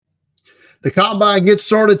The combine gets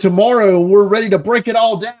started tomorrow, and we're ready to break it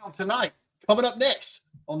all down tonight. Coming up next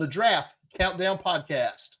on the Draft Countdown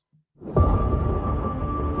Podcast.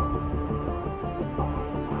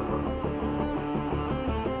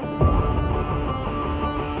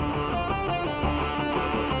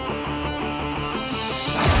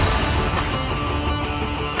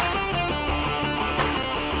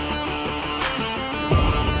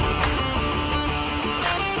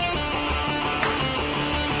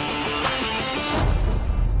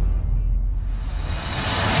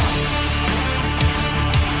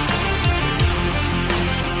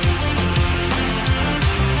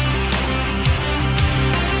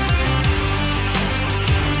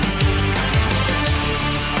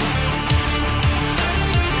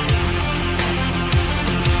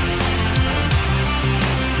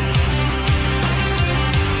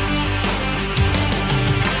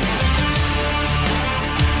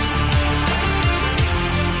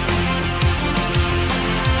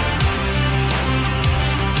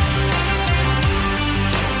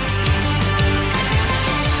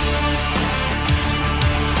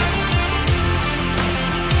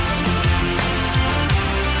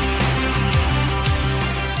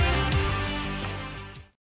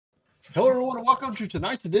 Hello, everyone, and welcome to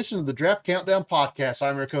tonight's edition of the Draft Countdown Podcast.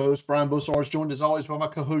 I'm your co-host, Brian Bossarge, joined as always by my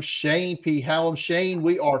co-host, Shane P. Hallam. Shane,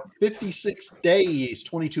 we are 56 days,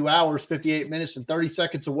 22 hours, 58 minutes, and 30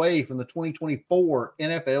 seconds away from the 2024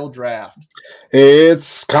 NFL Draft.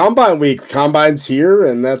 It's Combine Week. Combine's here,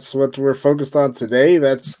 and that's what we're focused on today.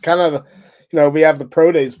 That's kind of, we have the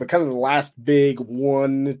pro days, but kind of the last big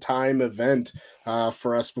one-time event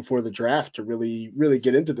for us before the draft to really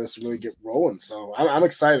get into this and really get rolling. So I'm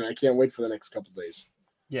excited. I can't wait for the next couple of days.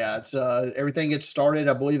 Yeah, it's everything gets started,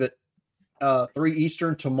 I believe, at 3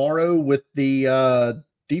 Eastern tomorrow with the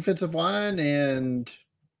defensive line and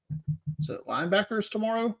is it linebackers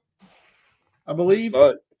tomorrow, I believe.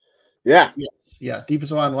 Yeah. Yes. Yeah,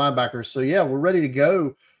 defensive line linebackers. So, yeah, we're ready to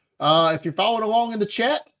go. If you're following along in the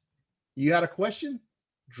chat, you got a question,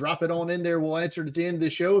 drop it on in there. We'll answer it at the end of the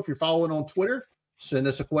show. If you're following on Twitter, send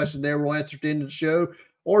us a question there. We'll answer it at the end of the show.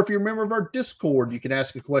 Or if you're a member of our Discord, you can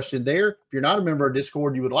ask a question there. If you're not a member of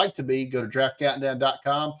Discord, you would like to be, go to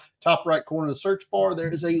draftcountdown.com. Top right corner of the search bar, there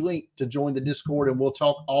is a link to join the Discord, and we'll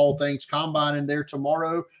talk all things Combine in there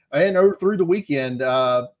tomorrow and through the weekend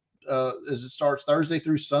as it starts Thursday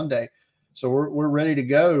through Sunday. So we're ready to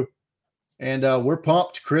go. And we're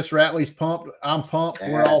pumped. Chris Ratley's pumped. I'm pumped.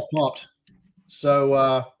 We're all pumped.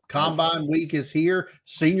 So Combine Week is here.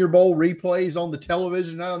 Senior Bowl replays on the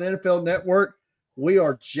television now on NFL Network. We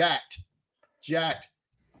are jacked.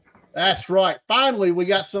 That's right. Finally, we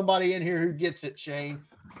got somebody in here who gets it, Shane.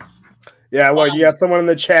 Yeah, well, you got someone in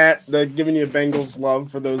the chat that giving you Bengals love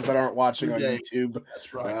for those that aren't watching on YouTube.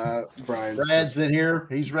 That's right. Brad's in here.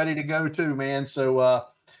 He's ready to go too, man. So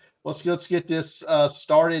let's get this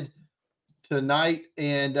started tonight.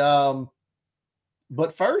 And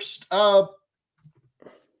but first, I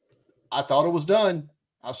thought it was done.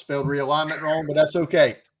 I spelled realignment wrong, but that's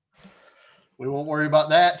okay. We won't worry about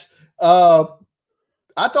that.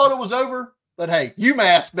 I thought it was over, but hey,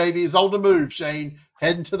 UMass, baby, is on the move, Shane,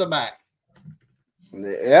 heading to the MAC.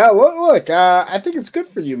 Yeah, look, I think it's good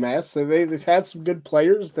for UMass. They've had some good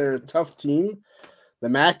players. They're a tough team. The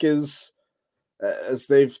MAC is, as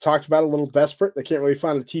they've talked about, a little desperate. They can't really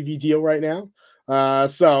find a TV deal right now.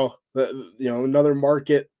 So, another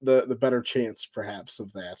market, the better chance, perhaps,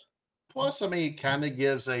 of that. Plus, I mean, it kind of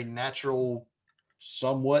gives a natural,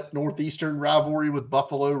 somewhat Northeastern rivalry with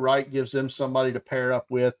Buffalo, right? Gives them somebody to pair up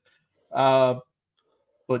with. But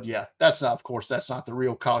yeah, that's not the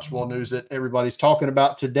real college football news that everybody's talking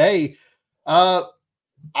about today. I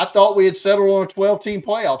thought we had settled on a 12-team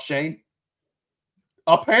playoff, Shane.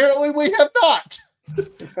 Apparently we have not.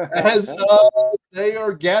 As they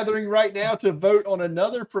are gathering right now to vote on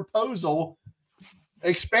another proposal,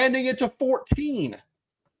 expanding it to 14.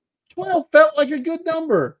 12 felt like a good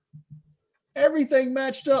number. Everything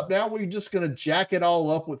matched up. Now we're just going to jack it all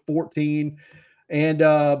up with 14. And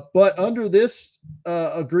but under this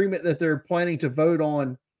agreement that they're planning to vote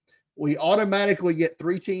on, we automatically get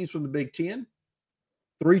 3 teams from the Big Ten,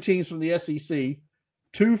 3 teams from the SEC,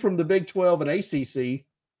 2 from the Big 12 and ACC,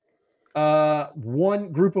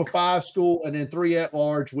 1 group of 5 school, and then 3 at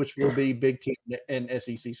large, which will be Big Ten and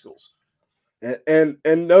SEC schools. And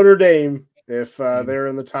Notre Dame, if they're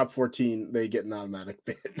in the top 14, they get an automatic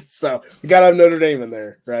bid. So we got to have Notre Dame in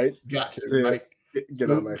there, right? Got to right.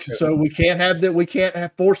 Get on there. So we can't have that. We can't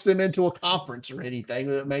have force them into a conference or anything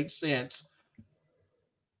that makes sense.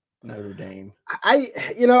 Notre Dame. I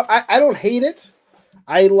don't hate it.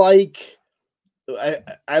 I like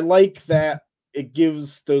that it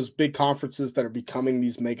gives those big conferences that are becoming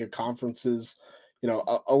these mega conferences,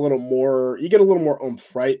 a little more. You get a little more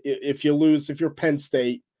oomph, right? If you're Penn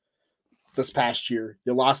State this past year,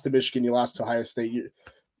 you lost to Michigan, you lost to Ohio State.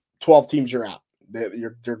 12 teams, you're out.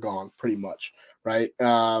 You're gone pretty much, right?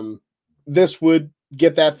 This would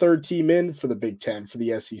get that third team in for the Big Ten, for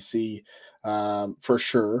the SEC, for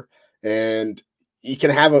sure. And you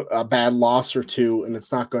can have a bad loss or two, and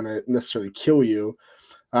it's not going to necessarily kill you.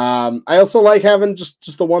 I also like having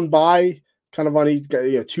just the one bye, kind of on each,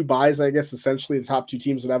 two buys, I guess. Essentially, the top two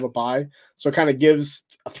teams would have a bye, so it kind of gives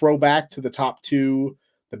a throwback to the top two,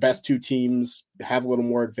 the best two teams have a little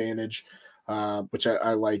more advantage, which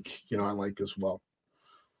I like. I like as well.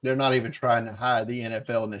 They're not even trying to hide the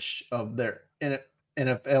NFLness of their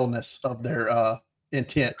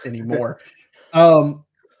intent anymore.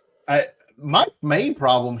 My main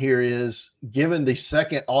problem here is given the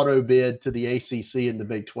second auto bid to the ACC and the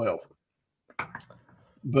Big 12,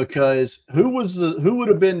 because who would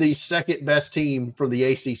have been the second best team from the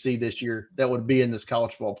ACC this year that would be in this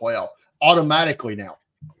college football playoff automatically now?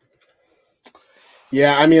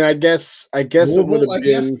 Yeah, I mean, I guess it would have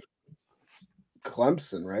been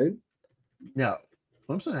Clemson, right? No,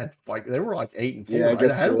 Clemson had they were 8-4. Yeah, I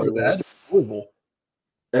guess it would have had Louisville.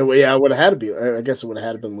 Yeah, it would have had to be. I guess it would have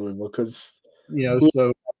had to been Louisville because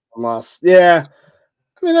so loss. Yeah,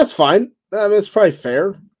 I mean that's fine. I mean it's probably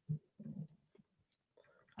fair.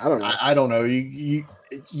 I don't know. I don't know.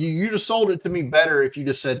 You just sold it to me better if you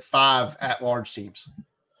just said 5 at-large teams.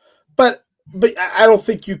 But I don't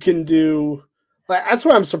think you can do. That's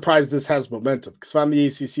why I'm surprised this has momentum. Because if I'm the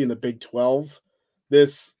ACC and the Big 12,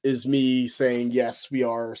 this is me saying yes, we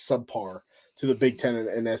are subpar to the Big 10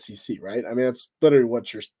 and SEC, right? I mean, that's literally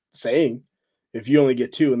what you're saying. If you only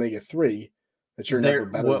get 2 and they get 3, that you're never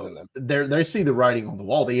better than them. They see the writing on the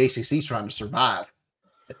wall. The ACC is trying to survive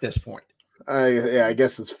at this point. I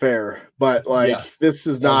guess it's fair, but this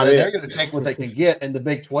is not it. They're going to take what they can get. And the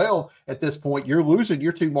Big 12 at this point, you're losing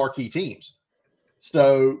your 2 marquee teams.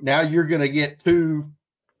 So now you're going to get 2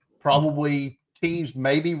 probably teams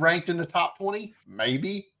maybe ranked in the top 20,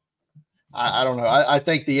 maybe. I don't know. I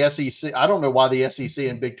think the SEC. I don't know why the SEC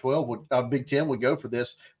and Big 12 Big 10 would go for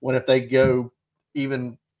this when if they go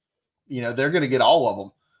even, they're going to get all of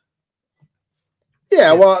them.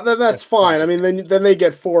 Yeah, well, that's fine. I mean, then they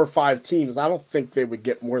get 4 or 5 teams. I don't think they would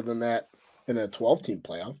get more than that in a 12-team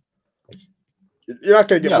playoff. You're not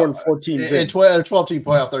going to get more than 4 teams in. In a 12-team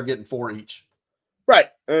playoff, they're getting 4 each. Right,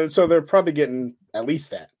 and so they're probably getting at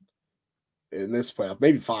least that in this playoff,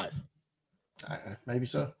 maybe 5. Maybe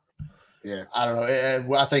so. Yeah, I don't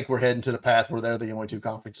know. I think we're heading to the path where they're the only 2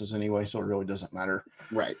 conferences anyway, so it really doesn't matter.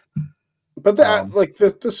 Right, but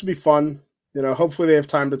this would be fun. Hopefully they have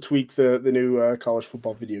time to tweak the new college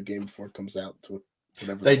football video game before it comes out. To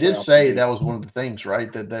whatever they did say that was one of the things,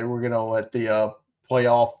 right? That they were going to let the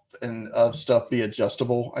playoff and stuff be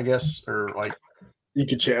adjustable, I guess, or you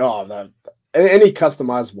could change that any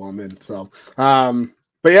customizable I'm in. So,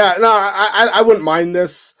 but yeah, no, I wouldn't mind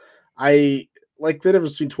this. I like the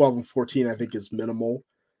difference between 12 and 14. I think is minimal,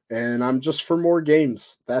 and I'm just for more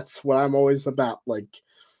games. That's what I'm always about.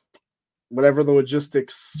 Whatever the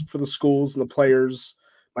logistics for the schools and the players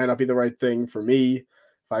might not be the right thing for me.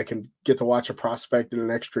 If I can get to watch a prospect in an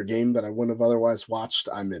extra game that I wouldn't have otherwise watched,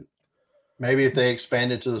 I'm in. Maybe if they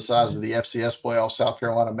expand it to the size of the FCS playoffs, South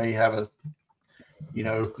Carolina may have a,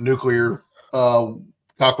 nuclear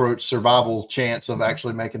cockroach survival chance of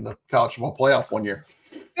actually making the college football playoff one year.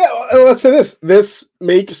 Yeah, let's say this. This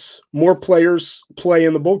makes more players play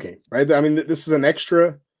in the bowl game, right? I mean, this is an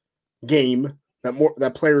extra game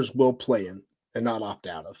that players will play in and not opt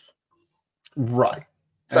out of. Right.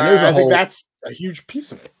 So I think that's a huge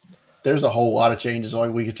piece of it. There's a whole lot of changes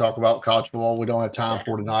we could talk about college football. We don't have time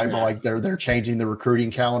for tonight, but they're changing the recruiting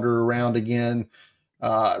calendar around again.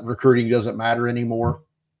 Recruiting doesn't matter anymore.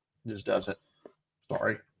 It just doesn't.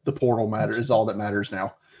 Sorry. The portal is all that matters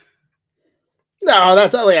now. No,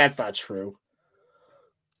 that's not true.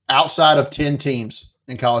 Outside of 10 teams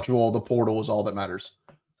in college football, the portal is all that matters.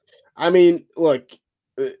 I mean, look,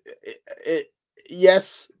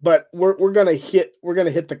 yes, but we're gonna hit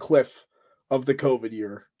the cliff of the COVID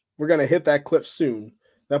year. We're gonna hit that cliff soon.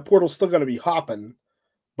 That portal's still gonna be hopping,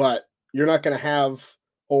 but you're not gonna have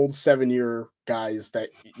old 7-year guys that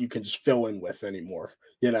you can just fill in with anymore.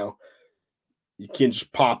 You can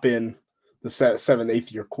just pop in the 7th,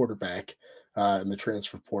 8th year quarterback in the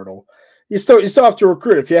transfer portal. You still have to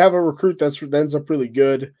recruit. If you have a recruit that ends up really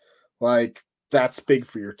good, that's big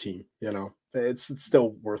for your team. It's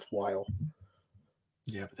still worthwhile.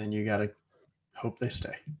 Yeah, but then you got to hope they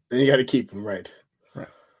stay. Then you got to keep them, right.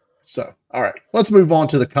 So, all right, let's move on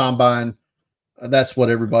to the combine. That's what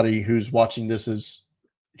everybody who's watching this is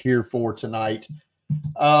here for tonight.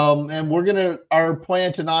 And our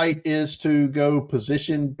plan tonight is to go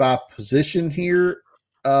position by position here,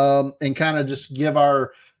 and kind of just give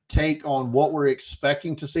our take on what we're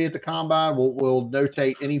expecting to see at the combine. We'll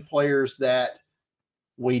notate any players that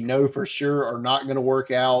we know for sure are not going to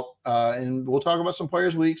work out. And we'll talk about some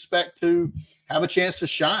players we expect to have a chance to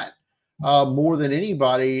shine more than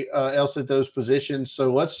anybody else at those positions.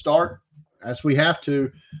 So let's start, as we have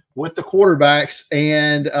to, with the quarterbacks.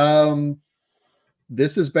 And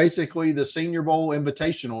this is basically the Senior Bowl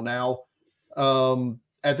Invitational now,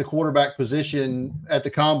 at the quarterback position at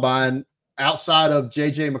the combine, outside of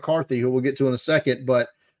J.J. McCarthy, who we'll get to in a second. But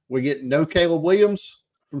we get no Caleb Williams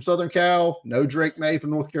from Southern Cal, no Drake May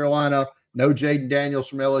from North Carolina, no Jaden Daniels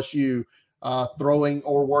from LSU throwing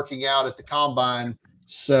or working out at the combine.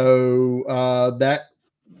 So that,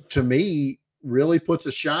 to me, really puts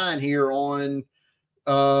a shine here on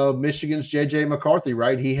Michigan's J.J. McCarthy,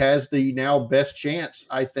 right? He has the now best chance,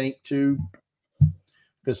 I think,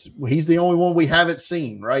 because he's the only one we haven't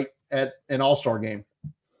seen, right, at an All-Star game.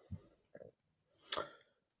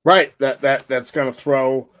 Right. That's going to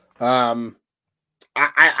throw.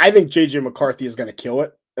 I think J.J. McCarthy is going to kill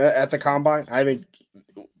it at the combine. I think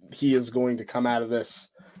he is going to come out of this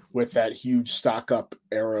with that huge stock up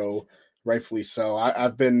arrow, rightfully so.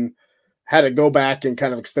 I've had to go back and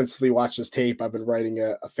kind of extensively watch this tape. I've been writing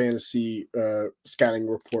a fantasy scouting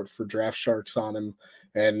report for Draft Sharks on him,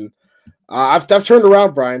 and I've turned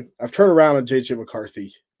around, Brian. I've turned around on J.J.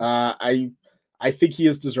 McCarthy. I think he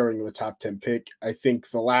is deserving of a top 10 pick. I think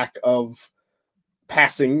the lack of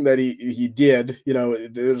passing that he did,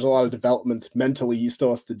 there's a lot of development mentally he still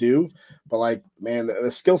has to do, but like, man, the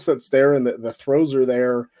skill set's there and the throws are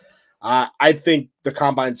there. I think the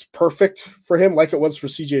combine's perfect for him, like it was for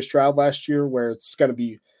CJ Stroud last year, where it's going to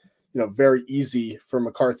be, very easy for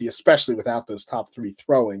McCarthy, especially without those top three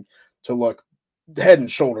throwing, to look head and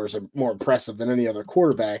shoulders more impressive than any other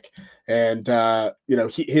quarterback. And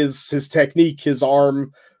his technique, his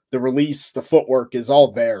arm, the release, the footwork is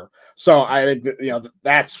all there. So I think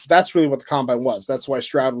that's really what the combine was. That's why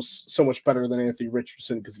Stroud was so much better than Anthony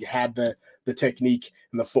Richardson, because he had the technique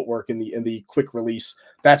and the footwork and the quick release.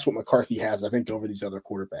 That's what McCarthy has, I think, over these other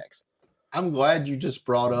quarterbacks. I'm glad you just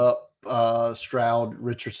brought up Stroud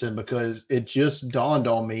Richardson, because it just dawned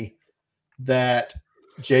on me that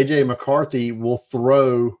J.J. McCarthy will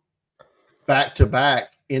throw back to back.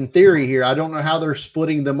 In theory here, I don't know how they're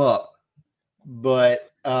splitting them up, but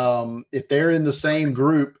if they're in the same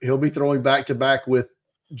group, he'll be throwing back to back with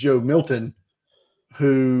Joe Milton,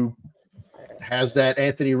 who has that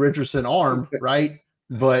Anthony Richardson arm, right?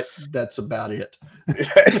 But that's about it.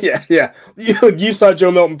 Yeah. You saw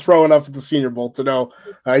Joe Milton throw enough at the Senior Bowl to know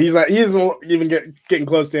he's even getting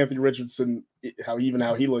close to Anthony Richardson. How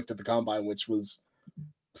he looked at the combine, which was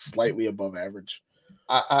slightly above average.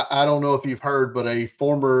 I don't know if you've heard, but a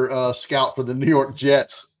former scout for the New York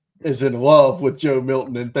Jets is in love with Joe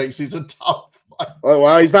Milton and thinks he's a top five.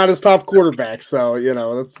 Well, he's not his top quarterback, so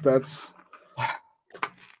that's.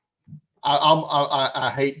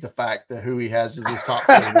 I hate the fact that who he has as his top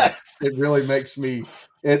quarterback. It really makes me.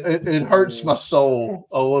 It hurts my soul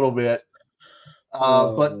a little bit.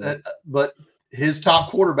 But his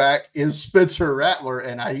top quarterback is Spencer Rattler,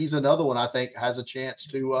 and he's another one I think has a chance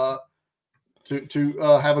to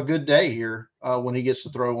have a good day here when he gets to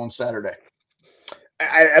throw on Saturday.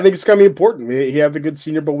 I think it's going to be important. He had the good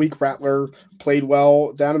Senior Bowl week. Rattler played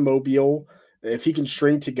well down in Mobile. If he can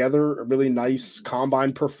string together a really nice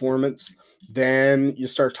combine performance, then you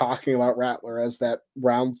start talking about Rattler as that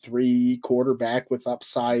round 3 quarterback with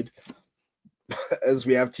upside, as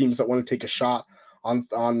we have teams that want to take a shot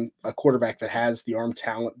on a quarterback that has the arm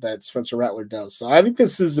talent that Spencer Rattler does. So I think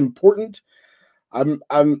this is important.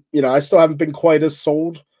 I still haven't been quite as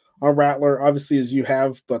sold on Rattler, obviously, as you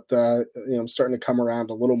have, but I'm starting to come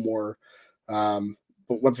around a little more. But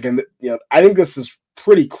once again, I think this is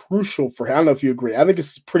pretty crucial for him. I don't know if you agree. I think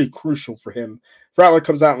this is pretty crucial for him. If Rattler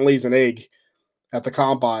comes out and lays an egg at the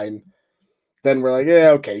combine, then we're like,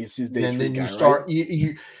 yeah, okay, he's day and 3 then guy, you start.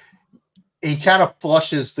 Right? He kind of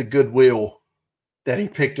flushes the goodwill that he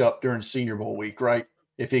picked up during Senior Bowl week, right?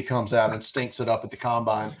 If he comes out and stinks it up at the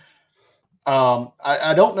combine.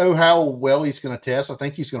 I don't know how well he's going to test. I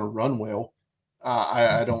think he's going to run well.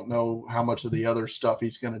 I don't know how much of the other stuff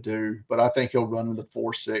he's going to do, but I think he'll run in the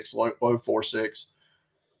 4.6, low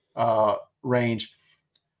 4.6 range.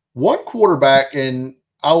 One quarterback, and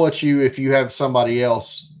I'll let you, if you have somebody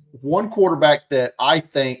else, one quarterback that I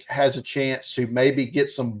think has a chance to maybe get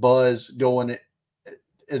some buzz going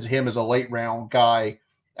as him as a late round guy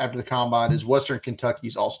after the combine is Western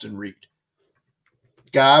Kentucky's Austin Reed.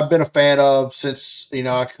 guy I've been a fan of since,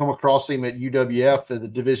 I come across him at UWF at the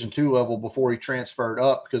Division II level before he transferred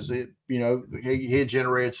up because he had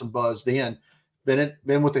generated some buzz then.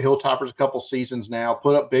 Been with the Hilltoppers a couple seasons now,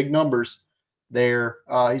 put up big numbers there.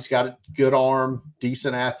 He's got a good arm,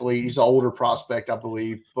 decent athlete. He's an older prospect, I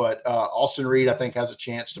believe. But Austin Reed, I think, has a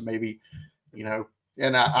chance to maybe,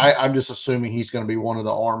 and I'm just assuming he's going to be one of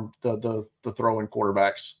the throwing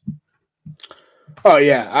quarterbacks. Oh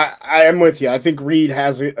yeah, I am with you. I think Reed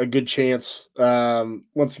has a good chance.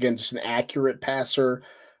 Once again, just an accurate passer.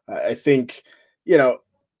 I think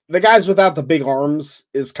the guys without the big arms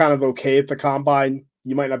is kind of okay at the combine.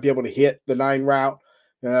 You might not be able to hit the 9 route.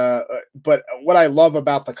 But what I love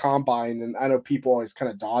about the combine, and I know people always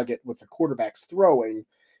kind of dog it with the quarterbacks throwing,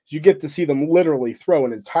 is you get to see them literally throw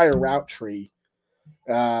an entire route tree.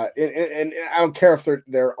 And I don't care if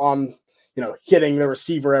they're on, hitting the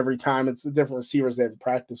receiver every time. It's the different receivers they have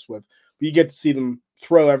practice with. But you get to see them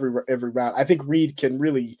throw every route. I think Reed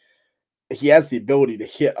he has the ability to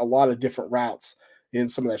hit a lot of different routes in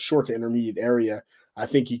some of that short to intermediate area. I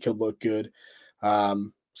think he could look good.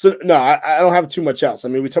 So no, I don't have too much else. I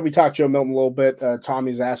mean, we talked Joe Milton a little bit.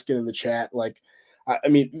 Tommy's asking in the chat,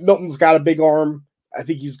 Milton's got a big arm. I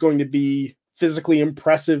think he's going to be physically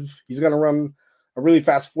impressive. He's going to run a really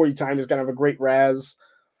fast 40 time. He's going to have a great RAS.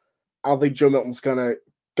 I don't think Joe Milton's going to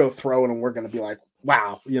go throwing and we're going to be like,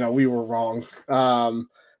 wow, we were wrong.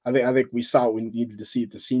 I think we saw what we needed to see at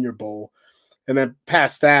the Senior Bowl. And then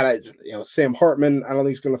past that, Sam Hartman, I don't think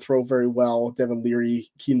he's going to throw very well. Devin Leary,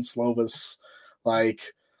 Keaton Slovis,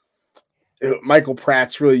 Michael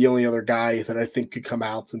Pratt's really the only other guy that I think could come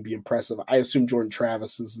out and be impressive. I assume Jordan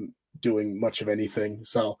Travis isn't doing much of anything.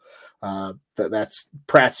 So that's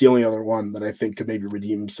Pratt's the only other one that I think could maybe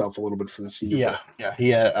redeem himself a little bit from the Senior Bowl.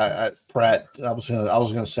 Yeah. Pratt. I was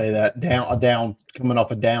gonna say that down coming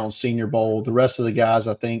off a down Senior Bowl. The rest of the guys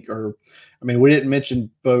I think are. I mean, we didn't mention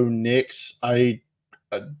Bo Nix. I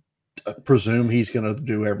presume he's gonna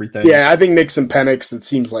do everything. Yeah, I think Nix and Penix. It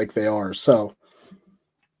seems like they are. So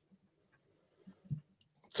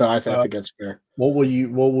I think that's fair. What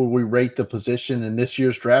will we rate the position in this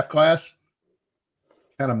year's draft class?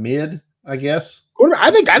 Kind of mid, I guess. I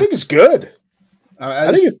think it's good.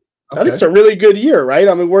 I think it's a really good year, right?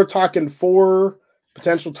 I mean, we're talking 4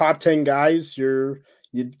 potential top 10 guys.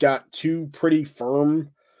 You've got 2 pretty firm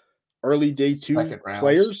early day 2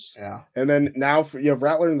 players, and then now you have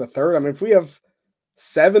Rattler in the 3rd. I mean, if we have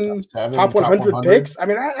 7 top 100 picks, I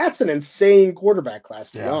mean that's an insane quarterback class,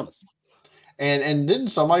 to be honest. And didn't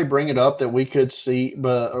somebody bring it up that we could see,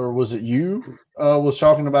 or was it you was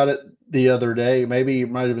talking about it the other day? Maybe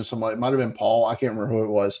it might have been somebody, it might have been Paul. I can't remember who it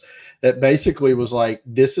was. That basically was like,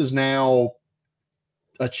 this is now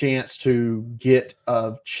a chance to get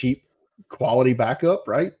a cheap quality backup,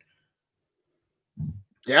 right?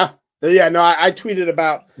 Yeah. No, I tweeted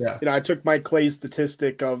about, I took Mike Clay's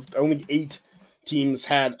statistic of only 8 teams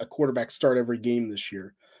had a quarterback start every game this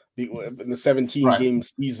year. In the 17-game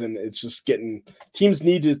season, it's just teams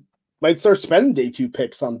might start spending day 2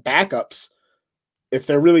 picks on backups. If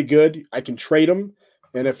they're really good, I can trade them.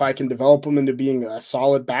 And if I can develop them into being a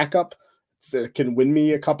solid backup, it can win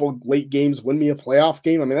me a couple late games, win me a playoff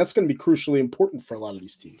game. I mean, that's going to be crucially important for a lot of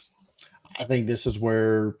these teams. I think this is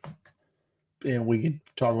where, and we can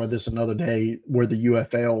talk about this another day, where the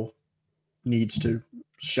UFL needs to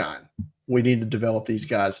shine. We need to develop these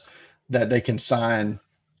guys that they can sign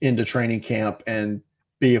into training camp and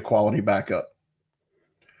be a quality backup.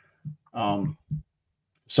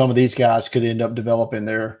 Some of these guys could end up developing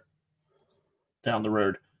there down the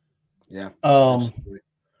road. Yeah.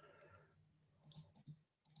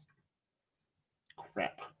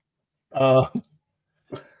 Crap.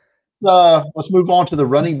 Let's move on to the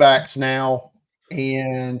running backs now.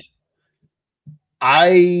 And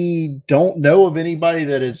I don't know of anybody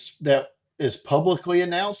that is publicly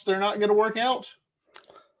announced they're not going to work out.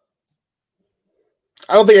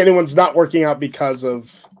 I don't think anyone's not working out because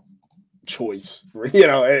of choice. I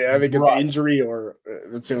think it's injury, or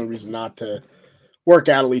that's the only reason not to work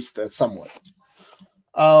out, at least somewhat.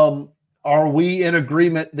 Are we in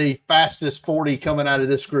agreement the fastest 40 coming out of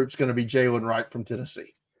this group is going to be Jalen Wright from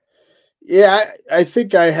Tennessee? Yeah, I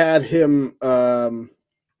think I had him. Up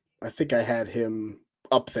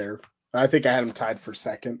there. I think I had him tied for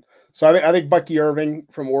second. So I think Bucky Irving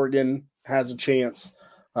from Oregon has a chance.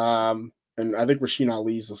 And I think Rasheen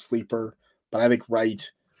Ali's a sleeper, but I think Wright.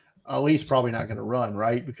 Ali's probably not going to run,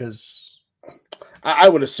 right? Because I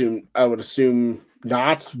would assume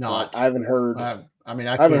not. I haven't heard. I haven't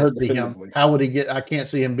heard him. How would he get? I can't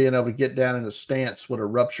see him being able to get down in a stance with a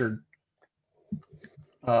ruptured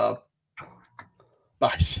by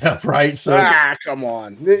himself, right? So come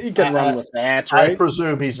on. He can run with that, right? I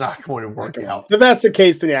presume he's not going to work out. If that's the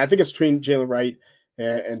case, then yeah, I think it's between Jalen Wright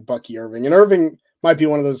and Bucky Irving. And Irving might be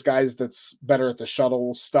one of those guys that's better at the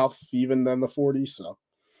shuttle stuff even than the 40. So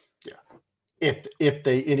yeah. If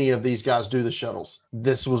any of these guys do the shuttles.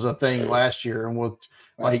 This was a thing last year, and with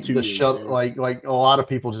like the shuttle, like a lot of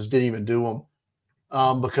people just didn't even do them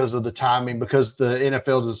because of the timing, because the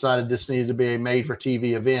NFL decided this needed to be a made for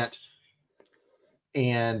TV event.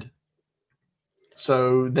 And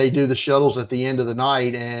so they do the shuttles at the end of the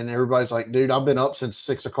night, and everybody's like, dude, I've been up since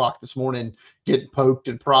 6 o'clock this morning, getting poked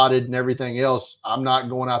and prodded and everything else. I'm not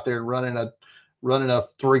going out there and running a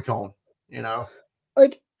 3-cone,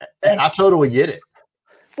 like, and I totally get it.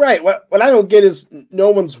 Right. What I don't get is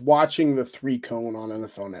no one's watching the 3-cone on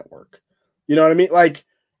NFL Network. You know what I mean? Like,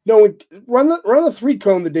 no one run the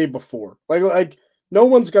 3-cone the day before. Like no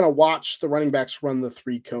one's gonna watch the running backs run the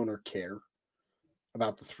 3-cone or care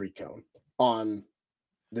about the 3-cone on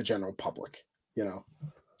the general public.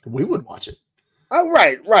 We would watch it. Oh,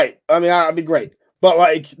 right. I mean, that'd be great. But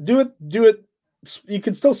like, do it. You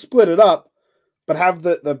can still split it up, but have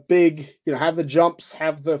the big, have the jumps,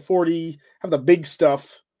 have the 40, have the big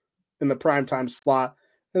stuff in the primetime slot,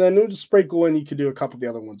 and then we'll just sprinkle in. You could do a couple of the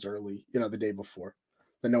other ones early, the day before,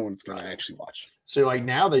 that no one's going to actually watch. So like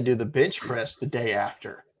now they do the bench press the day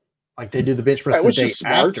after, like they do the bench press which the day is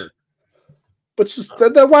smart. after. But just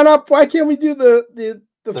why not? Why can't we do the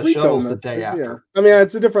 3-cone the day after? I mean,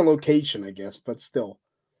 it's a different location, I guess, but still.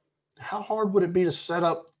 How hard would it be to set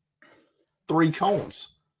up 3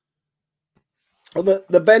 cones? Well,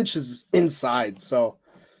 the bench is inside, so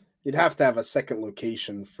you'd have to have a second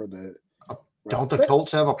location for the. Don't the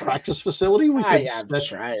Colts have a practice facility?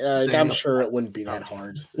 I'm sure it wouldn't be that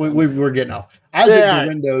hard. We're getting off. Isaac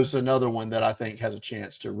Windows, another one that I think has a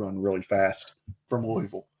chance to run really fast from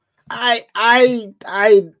Louisville. I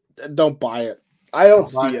don't buy it. I don't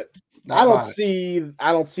see it. I don't see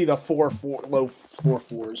the 4-4 low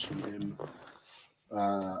 4-4s from him.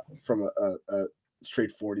 From a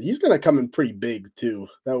straight 40. He's going to come in pretty big too.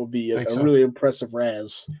 That would be a really impressive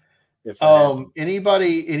Raz. If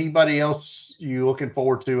anybody else you looking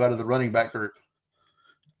forward to out of the running back group?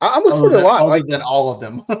 I'm looking forward to a lot. Other than all of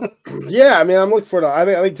them. Yeah, I mean, I'm looking forward to. I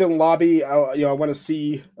think Dylan Lobby. I want to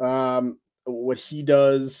see what he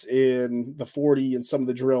does in the 40 and some of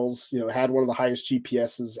the drills. Had one of the highest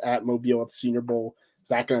GPSs at Mobile at the Senior Bowl. Is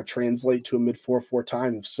that going to translate to a mid 4.4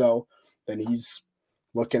 time? If so, then he's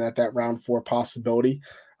looking at that round 4 possibility.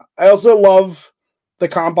 I also love the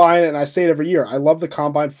combine, and I say it every year. I love the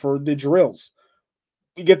combine for the drills.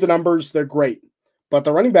 You get the numbers, they're great. But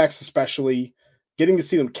the running backs especially, getting to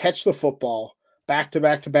see them catch the football back to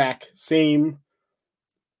back to back, same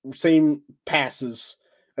passes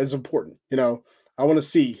is important. I want to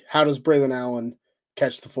see, how does Braylon Allen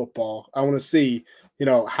catch the football? I want to see,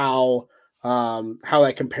 how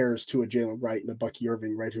that compares to a Jalen Wright and a Bucky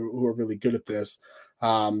Irving, right, who are really good at this.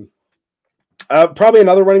 Probably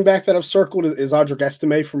another running back that I've circled is Audric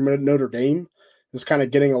Estime from Notre Dame. Is kind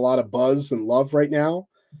of getting a lot of buzz and love right now.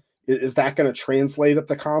 Is that going to translate at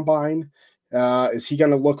the combine? Is he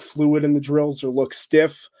going to look fluid in the drills or look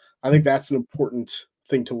stiff? I think that's an important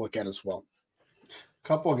thing to look at as well. A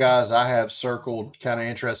couple of guys I have circled, kind of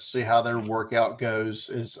interested to see how their workout goes,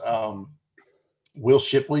 is Will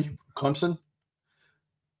Shipley, Clemson,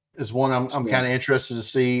 is one I'm kind of interested to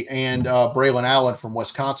see, and Braylon Allen from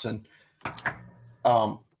Wisconsin.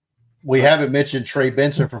 We haven't mentioned Trey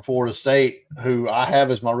Benson from Florida State, who I have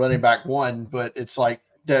as my running back 1, but it's like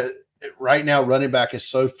right now running back is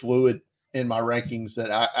so fluid in my rankings that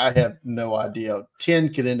I have no idea.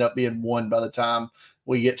 10 could end up being 1 by the time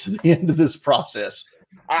we get to the end of this process.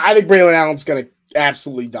 I think Braylon Allen's going to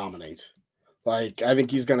absolutely dominate. Like, I think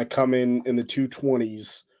he's going to come in the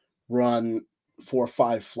 220s, run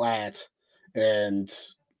 4.5 flat, and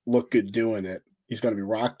look good doing it. He's going to be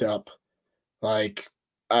rocked up. Like,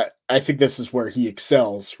 I think this is where he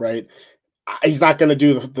excels, right? He's not going to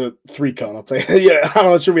do the 3-cone. I'll tell you. I'm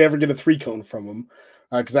not sure we ever get a 3-cone from him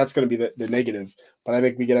because that's going to be the negative. But I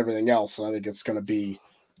think we get everything else, and I think it's going to be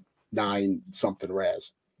 9-something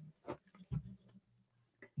Raz.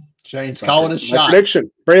 Shane's calling a shot. Prediction: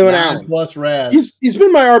 Braylon Allen plus Raz. He's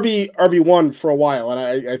been my RB1 for a while,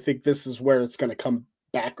 and I think this is where it's going to come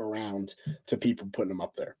back around to people putting him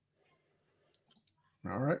up there.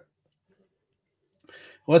 All right.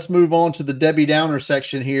 Let's move on to the Debbie Downer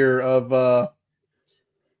section here of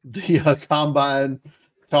the combine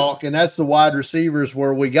talk, and that's the wide receivers,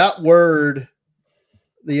 where we got word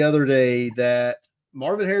the other day that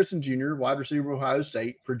Marvin Harrison Jr., wide receiver of Ohio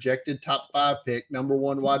State, projected top 5 pick, number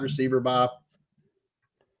 1 wide receiver by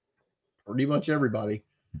pretty much everybody.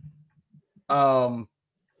 Not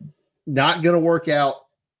going to work out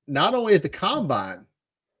not only at the combine.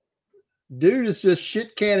 Dude is just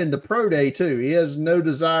shit canning the pro day too. He has no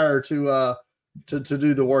desire to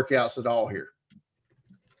do the workouts at all here.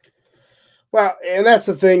 Well, and that's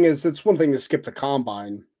the thing is it's one thing to skip the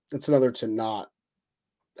combine. It's another to not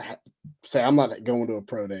say I'm not going to a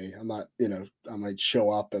pro day. I'm not, I might show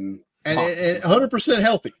up and 100%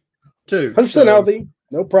 healthy too. 100% healthy,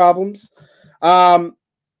 no problems. I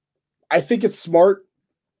think it's smart.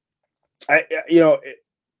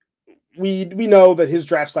 We know that his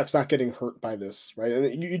draft stock's not getting hurt by this, right?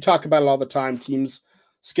 And you talk about it all the time. Teams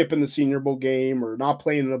skipping the Senior Bowl game or not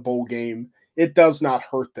playing in a bowl game, it does not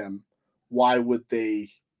hurt them. Why would they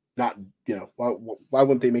not? Why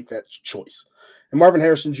wouldn't they make that choice? And Marvin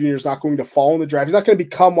Harrison Jr. is not going to fall in the draft. He's not going to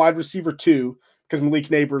become wide receiver 2 because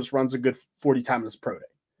Malik Neighbors runs a good 40 time in his pro day.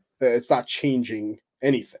 It's not changing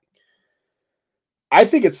anything. I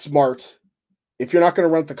think it's smart if you're not going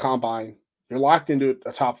to run at the combine. You're locked into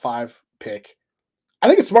a top 5 pick. I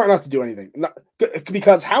think it's smart not to do anything.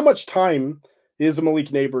 Because how much time is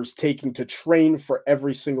Malik Neighbors taking to train for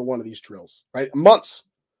every single one of these drills, right? Months.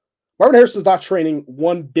 Marvin Harrison's not training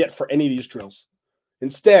one bit for any of these drills.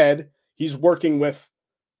 Instead, he's working with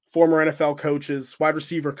former NFL coaches, wide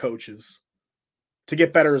receiver coaches to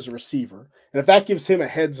get better as a receiver. And if that gives him a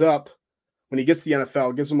heads up when he gets to the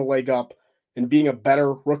NFL, gives him a leg up in being a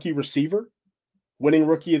better rookie receiver, winning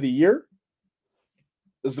rookie of the year,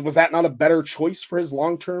 was that not a better choice for his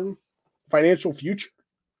long-term financial future?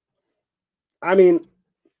 I mean,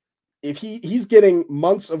 if he's getting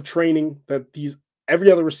months of training that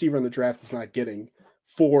every other receiver in the draft is not getting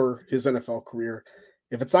for his NFL career,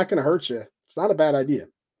 if it's not going to hurt you, it's not a bad idea.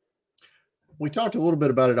 We talked a little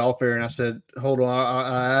bit about it off air, and I said, hold on,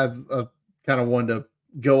 I have kind of wanted to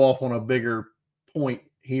go off on a bigger point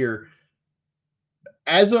here.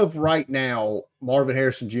 As of right now, Marvin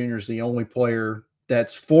Harrison Jr. is the only player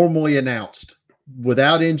that's formally announced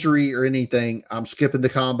without injury or anything. I'm skipping the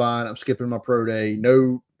combine. I'm skipping my pro day.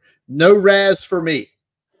 No Raz for me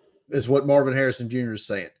is what Marvin Harrison Jr. is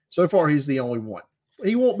saying. So far, he's the only one.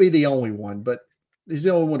 He won't be the only one, but he's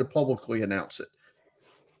the only one to publicly announce it.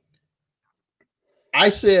 I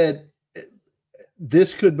said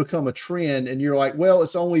this could become a trend, and you're like, well,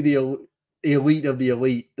 it's only the elite of the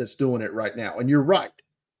elite that's doing it right now. And you're right.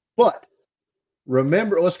 But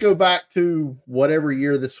remember, let's go back to whatever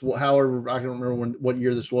year however, I don't remember what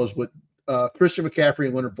year this was, with Christian McCaffrey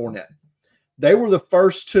and Leonard Fournette. They were the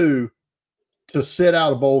first two to sit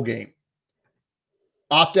out a bowl game,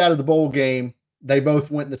 opt out of the bowl game. They both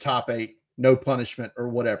went in the top 8, no punishment or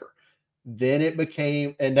whatever. Then it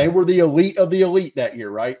became, and they were the elite of the elite that year,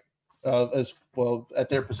 right? As well at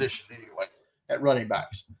their position anyway, at running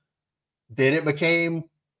backs. Then it became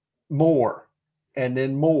more, and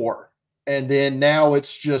then more. And then now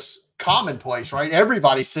it's just commonplace, right?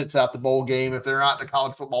 Everybody sits out the bowl game if they're not in the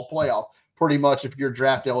college football playoff, pretty much if you're a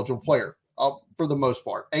draft eligible player, for the most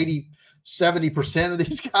part. 70% of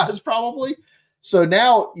these guys probably. So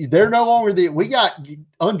now they're no longer we got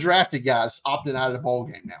undrafted guys opting out of the bowl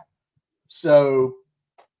game now. So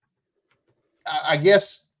I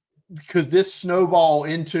guess because this snowball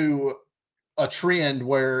into a trend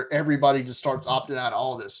where everybody just starts opting out of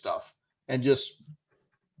all this stuff and just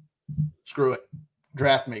screw it.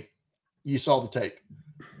 Draft me. You saw the tape.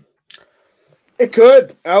 It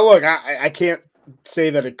could. Look, I can't say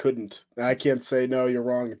that it couldn't. I can't say, no, you're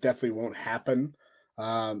wrong. It definitely won't happen.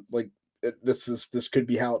 This could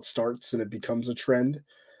be how it starts and it becomes a trend.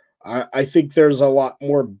 I think there's a lot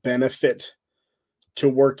more benefit to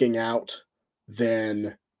working out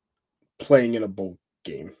than playing in a bowl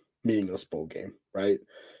game, meaningless bowl game, right?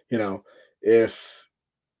 I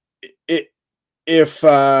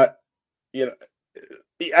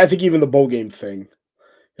think even the bowl game thing,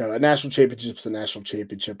 a national championship's a national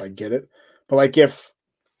championship. I get it. But if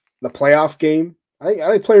the playoff game, I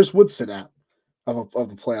think players would sit out of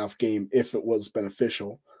the playoff game if it was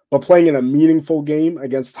beneficial. But playing in a meaningful game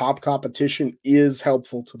against top competition is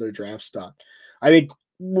helpful to their draft stock. I think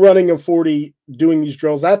running a 40, doing these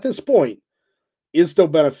drills at this point is still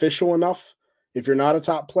beneficial enough if you're not a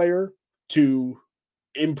top player to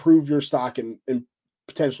improve your stock and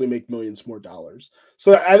potentially make millions more dollars.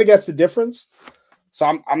 So I think that's the difference. So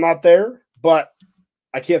I'm not there, but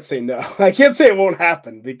I can't say no. I can't say it won't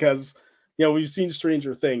happen because, we've seen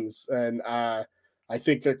stranger things. And I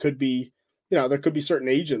think there could be certain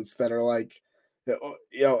agents that are like,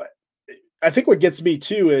 I think what gets me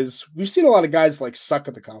too is we've seen a lot of guys suck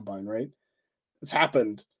at the combine, right? It's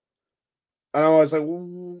happened. And I'm always like,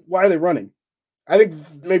 why are they running? I think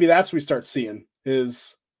maybe that's what we start seeing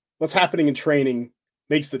is, what's happening in training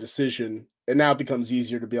makes the decision. And now it becomes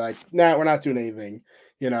easier to be like, nah, we're not doing anything,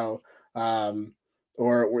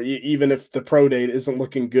 or even if the pro date isn't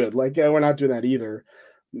looking good, like, yeah, we're not doing that either.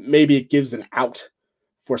 Maybe it gives an out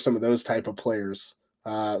for some of those type of players.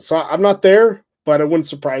 So I'm not there, but it wouldn't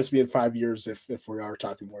surprise me in 5 years if we are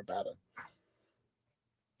talking more about it.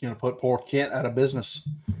 Put poor Kent out of business.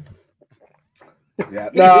 Yeah,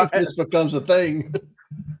 no, if this becomes a thing.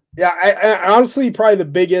 Yeah, I honestly, probably the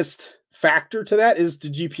biggest factor to that is the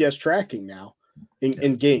GPS tracking now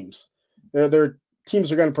in games. Their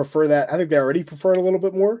teams are going to prefer that. I think they already prefer it a little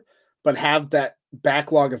bit more, but have that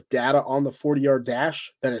backlog of data on the 40-yard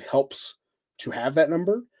dash that it helps to have that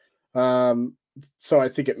number. So I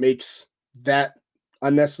think it makes that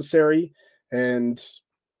unnecessary. And,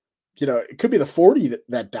 it could be the 40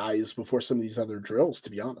 that dies before some of these other drills,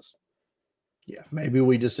 to be honest. Yeah, maybe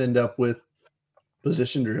we just end up with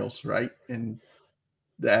position drills, right? And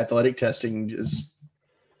the athletic testing just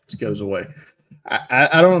goes away.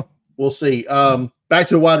 I don't know. We'll see. Back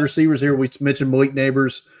to the wide receivers here. We mentioned Malik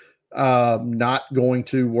Neighbors not going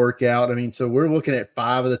to work out. I mean, so we're looking at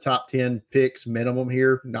 5 of the top 10 picks minimum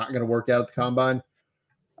here, not going to work out at the combine.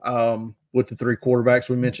 With the 3 quarterbacks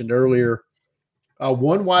we mentioned earlier.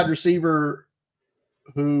 One wide receiver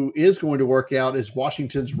who is going to work out is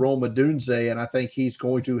Washington's Rome Odunze, and I think he's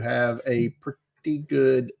going to have a pretty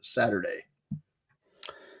good Saturday.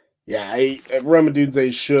 Yeah, Rome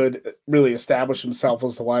Odunze should really establish himself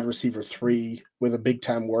as the wide receiver 3 with a big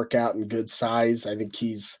time workout and good size. I think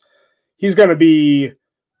he's going to be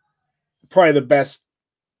probably the best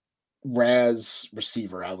RAS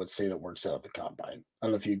receiver, I would say, that works out at the combine. I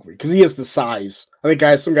don't know if you agree, because he has the size. I think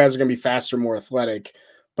some guys are going to be faster, more athletic,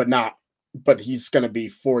 but he's going to be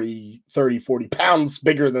 40 pounds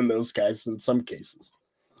bigger than those guys in some cases.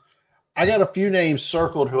 I got a few names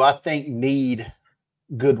circled who I think need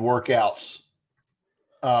good workouts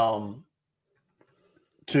to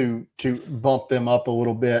bump them up a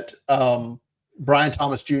little bit. Brian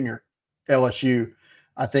Thomas Jr., LSU,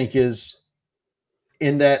 I think is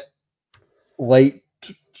in that late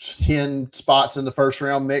 10 spots in the first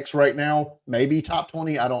round mix right now, maybe top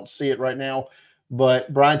 20. I don't see it right now,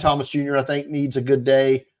 but Brian Thomas Jr., I think, needs a good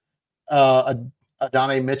day.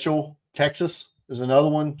 Adonai Mitchell, Texas, is another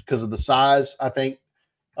one because of the size. I think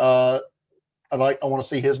I want to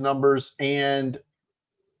see his numbers. And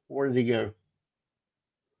where did he go?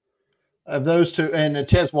 Of those two, and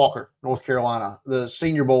Tez Walker, North Carolina. The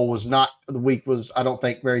Senior Bowl was I don't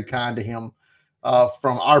think, very kind to him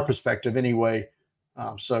from our perspective anyway.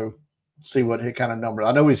 So see what kind of number.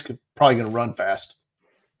 I know he's probably going to run fast.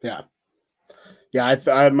 Yeah. Yeah,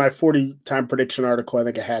 I my 40-time prediction article, I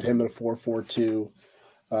think I had him at a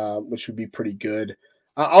 4.42, which would be pretty good.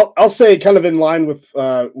 I'll say, kind of in line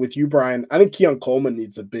with you, Brian, I think Keon Coleman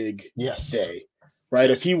needs a big day, right?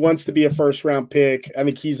 Yes. If he wants to be a first-round pick, I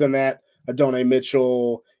think he's in that. Adonai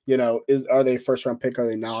Mitchell, are they a first-round pick? Are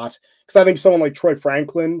they not? Because I think someone like Troy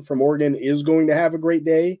Franklin from Oregon is going to have a great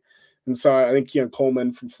day. And so I think Keon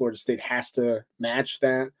Coleman from Florida State has to match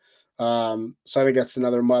that. So I think that's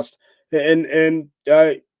another must. And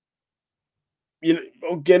again,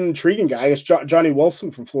 intriguing guy. I guess Johnny Wilson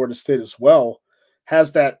from Florida State as well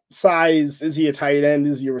has that size. Is he a tight end?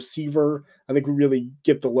 Is he a receiver? I think we really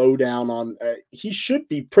get the lowdown on. He should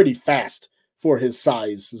be pretty fast for his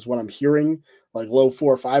size, is what I'm hearing. Like low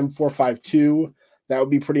 4.5, 4.52. That would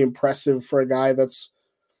be pretty impressive for a guy that's.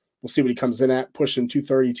 We'll see what he comes in at, pushing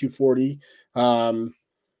 230, 240.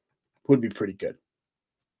 Would be pretty good.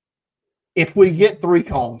 If we get 3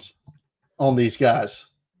 cones on these guys,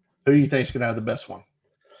 who do you think is going to have the best one?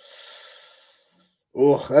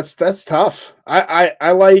 Oh, that's tough.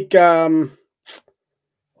 I like oh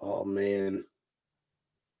man.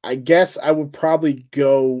 I guess I would probably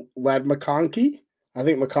go Ladd McConkey. I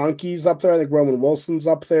think McConkey's up there. I think Roman Wilson's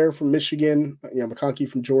up there from Michigan. McConkey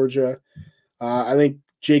from Georgia. I think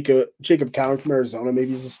Jacob Cowan from Arizona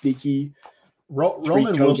maybe is a sneaky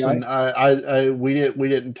Roman Wilson. We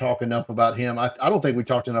didn't talk enough about him. I don't think we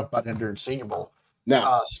talked enough about him during Senior Bowl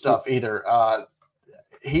stuff either.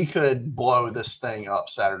 He could blow this thing up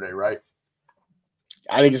Saturday, right?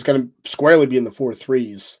 I think it's going to squarely be in the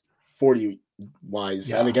 4.3s, 40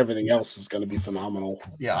 wise. Yeah. I think everything else is going to be phenomenal.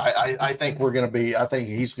 Yeah, I think we're going to be. I think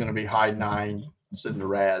he's going to be high 9s in the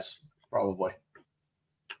RAS probably.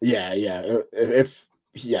 Yeah.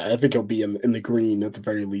 I think he'll be in the green at the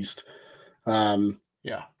very least.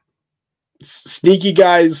 Yeah. Sneaky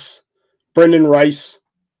guys, Brendan Rice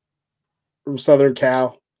from Southern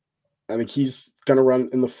Cal. I think he's going to run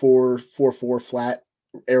in the 4.44 flat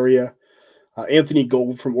area. Anthony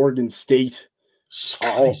Gold from Oregon State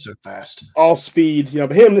He's so fast. All speed,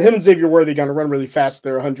 but him and Xavier Worthy going to run really fast.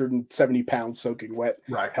 They're 170 pounds soaking wet.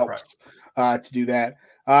 Helps to do that.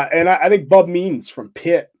 And I think Bub Means from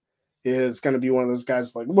Pitt is going to be one of those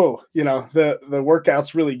guys like, whoa, the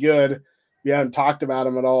workout's really good. We haven't talked about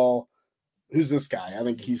him at all. Who's this guy? I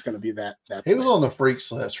think he's going to be that. He was on the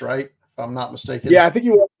freaks list, right? If I'm not mistaken. Yeah, I think he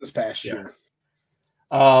was this past year.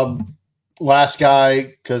 Last guy,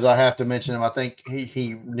 because I have to mention him, I think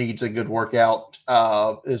he needs a good workout,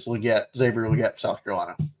 is Xavier Legette, South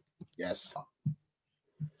Carolina. Yes.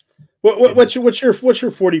 What's your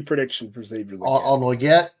 40 prediction for Xavier Legette? On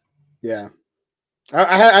Legette? Yeah.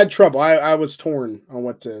 I had trouble. I was torn on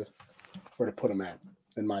where to put him at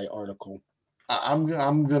in my article.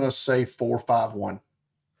 I'm gonna say 4.51.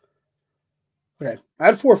 Okay, I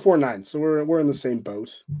had 4.49, so we're in the same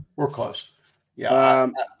boat. We're close. Yeah.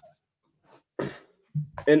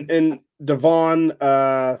 And Devon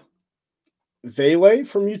Vele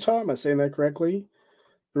from Utah, am I saying that correctly?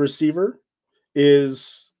 The receiver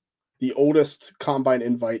is the oldest combine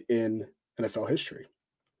invite in NFL history.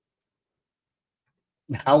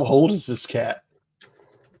 How old is this cat?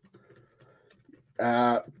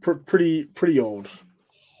 Pretty old.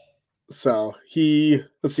 So he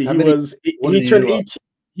turned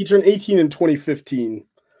 18 in 2015.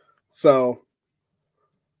 So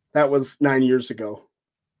that was 9 years ago.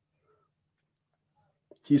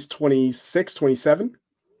 He's 26, 27.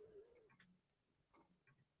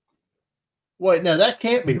 Wait, no, that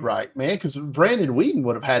can't be right, man, because Brandon Whedon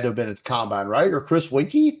would have had to have been at the combine, right? Or Chris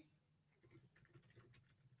Winkie?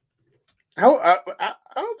 I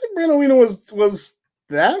don't think Brandon Whedon was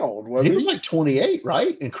that old, was he? He was like 28,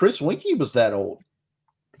 right? And Chris Winkie was that old.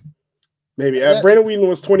 Maybe. Brandon Whedon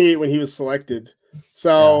was 28 when he was selected.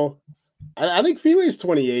 So yeah. I think Fele's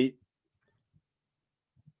 28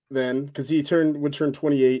 then, because he would turn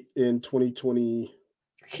 28 in 2020.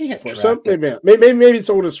 So maybe it's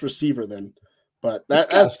oldest receiver then. But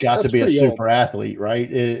that's got to be a super athlete,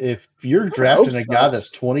 right? If you're drafting a guy that's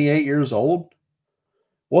 28 years old,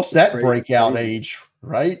 what's that breakout age,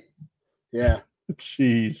 right? Yeah.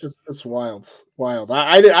 Jeez. It's wild.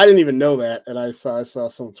 I didn't even know that, and I saw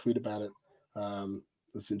someone tweet about it.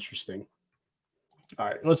 It's interesting. All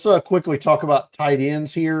right, let's quickly talk about tight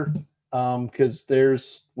ends here, because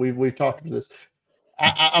we've talked about this.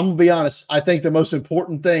 I'm gonna be honest. I think the most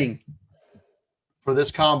important thing for this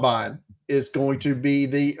combine is going to be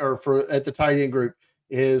at the tight end group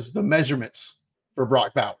is the measurements for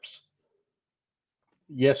Brock Bowers.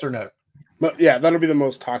 Yes or no? But yeah, that'll be the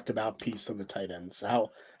most talked about piece of the tight ends.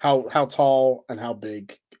 How tall and how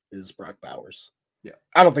big is Brock Bowers? Yeah,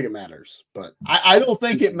 I don't think it matters, but I don't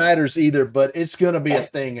think it matters either. But it's going to be a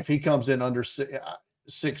thing if he comes in under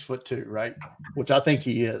 6'2", right? Which I think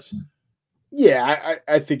he is. Yeah,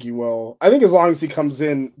 I think he will. I think as long as he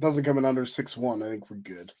doesn't come in under 6'1", I think we're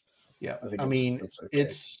good. Yeah, I think it's okay.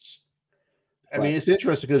 It's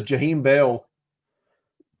interesting because Jaheim Bell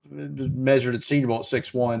measured at Senior Bowl at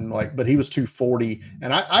 6'1", but he was 240,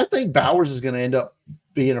 and I think Bowers is going to end up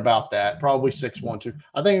being about that, probably 6'1", 2.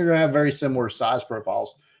 I think they're going to have very similar size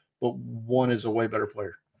profiles, but one is a way better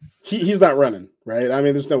player. He's not running, right? I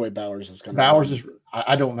mean, there's no way Bowers is going to. Bowers is.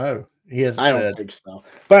 I don't know. He hasn't said. I don't think so,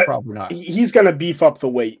 but probably not. He's going to beef up the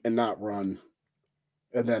weight and not run,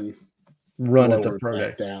 and then run at the pro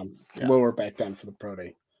day down, lower back down for the pro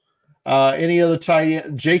day. Any other tight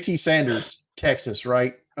end? JT Sanders, Texas,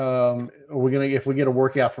 right? If we get a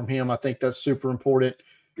workout from him, I think that's super important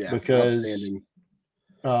because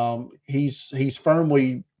he's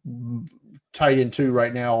firmly tight end 2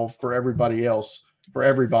 right now for everybody else. For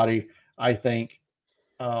everybody, I think.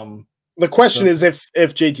 The question is if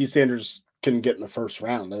JT Sanders can get in the first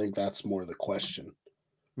round. I think that's more the question.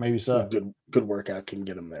 Maybe so. Good workout can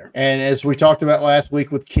get him there. And as we talked about last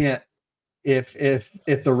week with Kent, if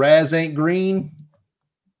the Raz ain't green,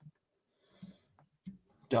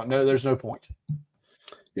 don't know. There's no point.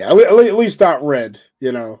 Yeah, at least not red.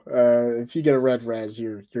 If you get a red Raz,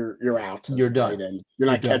 you're out. You're done. You're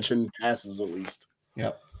not catching passes at least.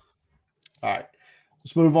 Yep. All right.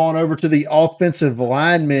 Let's move on over to the offensive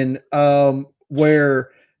linemen, where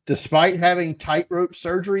despite having tightrope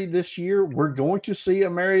surgery this year, we're going to see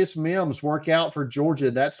Amarius Mims work out for Georgia.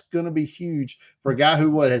 That's going to be huge for a guy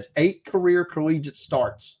who has 8 career collegiate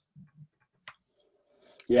starts.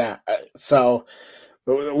 Yeah. So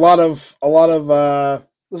there's a lot of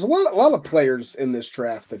players in this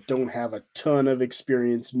draft that don't have a ton of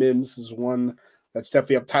experience. Mims is one that's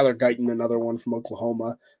definitely up. Tyler Guyton, another one from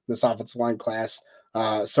Oklahoma, this offensive line class.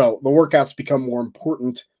 So the workouts become more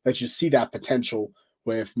important that you see that potential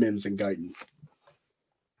with Mims and Guyton.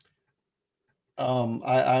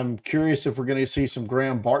 I'm curious if we're going to see some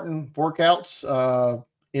Graham Barton workouts.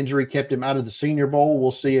 Injury kept him out of the Senior Bowl.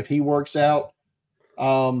 We'll see if he works out.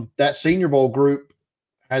 That Senior Bowl group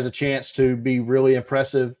has a chance to be really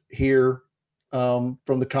impressive here from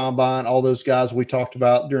the combine. All those guys we talked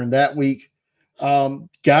about during that week.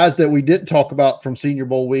 Guys that we didn't talk about from Senior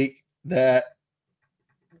Bowl week that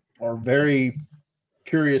are very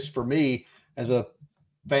curious for me as a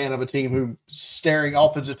fan of a team who staring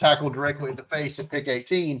offensive tackle directly in the face at pick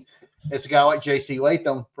 18. It's a guy like J.C.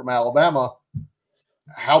 Latham from Alabama.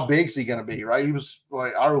 How big is he going to be, right? He was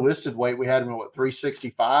like our listed weight. We had him at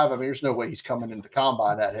 365. I mean, there's no way he's coming into the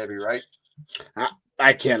combine that heavy, right?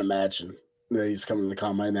 I can't imagine that he's coming to the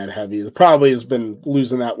combine that heavy. He probably has been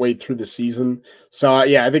losing that weight through the season. So,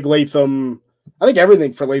 yeah, I think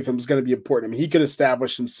everything for Latham is going to be important. I mean, he could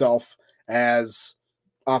establish himself as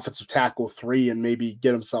offensive tackle 3 and maybe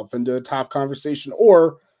get himself into a top conversation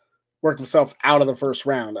or work himself out of the first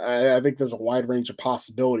round. I think there's a wide range of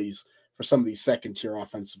possibilities for some of these second-tier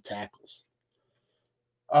offensive tackles.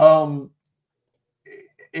 I'm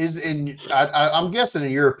guessing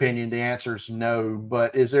in your opinion, the answer is no,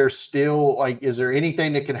 but is there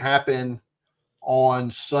anything that can happen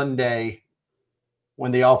on Sunday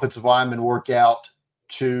when the offensive linemen work out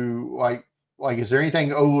to is there anything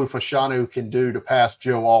Olu Fashanu can do to pass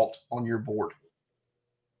Joe Alt on your board?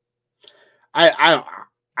 I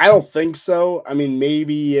don't think so. I mean,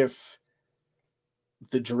 maybe if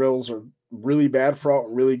the drills are really bad for Alt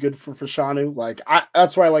and really good for Fashanu.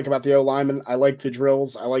 That's what I like about the O lineman. I like the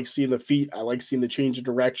drills. I like seeing the feet. I like seeing the change of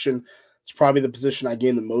direction. It's probably the position I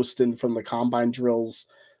gain the most in from the combine drills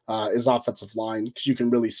is offensive line because you can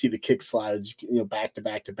really see the kick slides, back to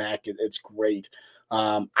back to back. It's great.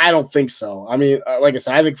 I don't think so. I mean, like I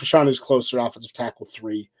said, I think Fashanu is closer to offensive tackle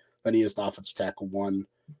 3 than he is to offensive tackle 1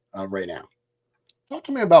 right now. Talk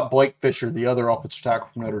to me about Blake Fisher, the other offensive tackle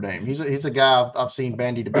from Notre Dame. He's a guy I've seen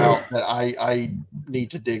bandied about that I need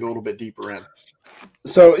to dig a little bit deeper in.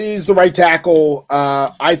 So he's the right tackle.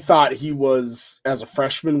 I thought he was, as a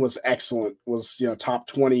freshman, was excellent. Was top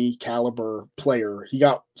 20 caliber player. He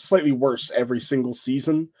got slightly worse every single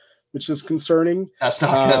season, which is concerning. That's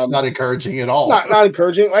not encouraging at all. Not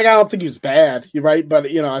encouraging. I don't think he was bad. You're right, but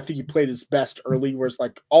I think he played his best early. Whereas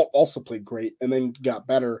also played great and then got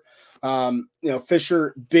better.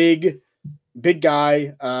 Fisher, big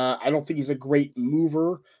guy. I don't think he's a great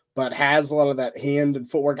mover, but has a lot of that hand and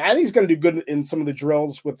footwork. I think he's going to do good in some of the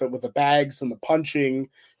drills with the bags and the punching,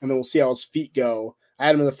 and then we'll see how his feet go. I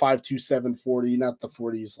had him in the 5.2, 740, not the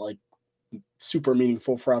 40s, super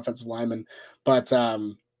meaningful for offensive linemen, but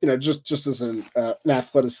just as an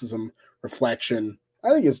athleticism reflection, I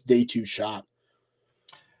think it's day 2 shot.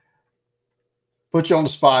 Put you on the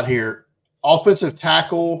spot here. Offensive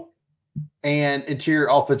tackle and interior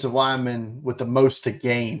offensive lineman with the most to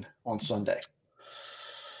gain on Sunday.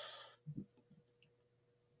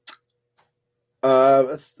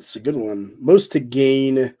 That's a good one. Most to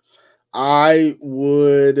gain, I'm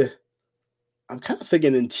kind of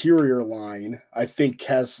thinking interior line. I think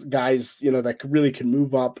has guys, that really can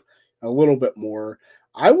move up a little bit more.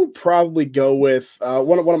 I would probably go with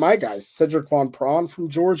one of my guys, Cedric Von Prawn from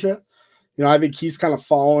Georgia. I think he's kind of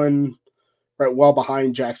fallen right well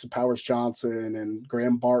behind Jackson Powers Johnson and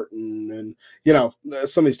Graham Barton and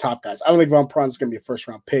some of these top guys. I don't think Von Prawn's going to be a first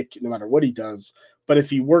round pick no matter what he does. But if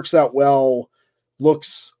he works out well,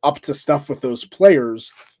 looks up to stuff with those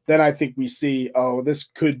players, then I think we see, this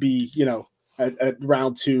could be, at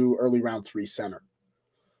round 2, early round 3 center.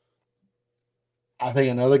 I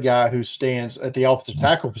think another guy who stands at the offensive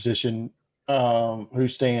tackle position, who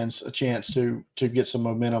stands a chance to get some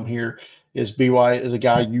momentum here is a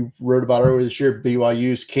guy you wrote about earlier this year,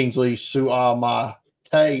 BYU's Kingsley Suamataia.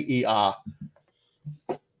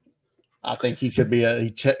 I think he could be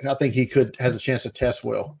has a chance to test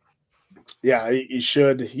well. Yeah, he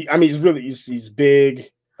should. He's big.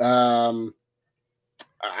 I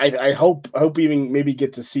hope even maybe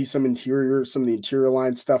get to see some of the interior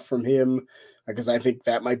line stuff from him because I think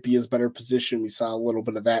that might be his better position. We saw a little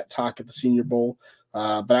bit of that talk at the Senior Bowl,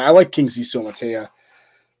 but I like Kingsley Suamataia.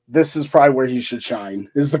 This is probably where he should shine.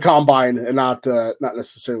 Is the combine and not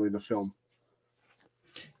necessarily the film.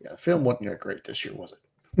 Yeah, the film wasn't that great this year, was it?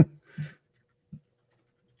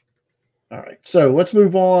 All right, so let's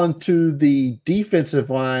move on to the defensive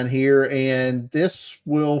line here, and this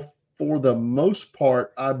will, for the most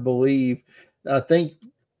part, I think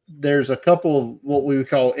there's a couple of what we would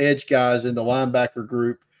call edge guys in the linebacker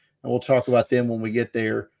group, and we'll talk about them when we get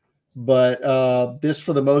there. But this,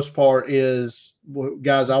 for the most part, is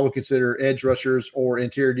guys I would consider edge rushers or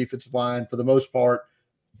interior defensive line for the most part.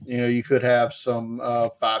 You could have some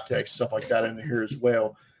 5-tech stuff like that in here as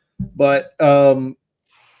well. But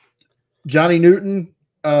Johnny Newton,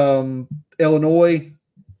 Illinois,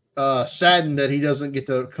 saddened that he doesn't get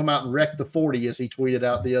to come out and wreck the 40, as he tweeted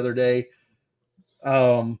out the other day.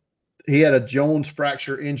 He had a Jones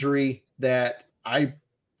fracture injury that I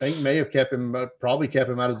think may have probably kept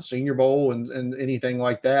him out of the Senior Bowl and anything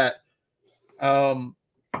like that.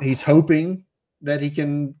 He's hoping that he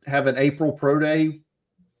can have an April pro day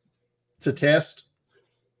to test.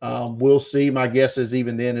 We'll see. My guess is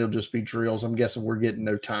even then it'll just be drills. I'm guessing we're getting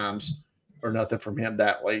no times or nothing from him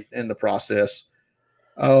that late in the process.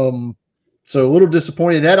 So a little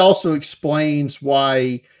disappointed. That also explains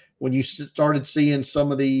why when you started seeing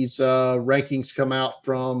some of these rankings come out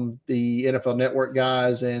from the NFL Network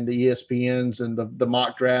guys and the ESPNs and the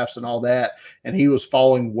mock drafts and all that, and he was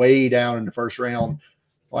falling way down in the first round,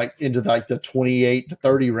 like into like the 28 to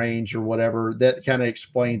 30 range or whatever, that kind of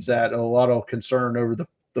explains that. A lot of concern over the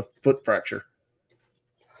foot fracture.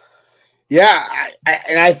 Yeah,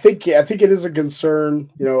 I think it is a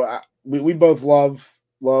concern. We both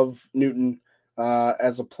love Newton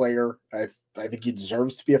as a player. I think he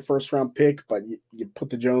deserves to be a first round pick, but you put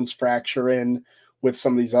the Jones fracture in with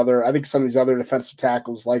some of these other defensive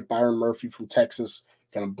tackles like Byron Murphy from Texas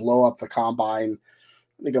kind of blow up the combine.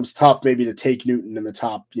 It becomes tough maybe to take Newton in the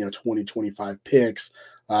top 20, 25 picks.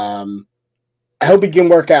 I hope he can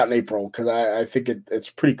work out in April because I think it's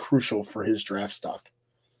pretty crucial for his draft stock.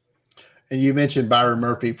 And you mentioned Byron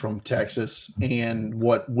Murphy from Texas and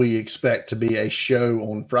what we expect to be a show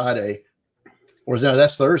on Friday. Or no,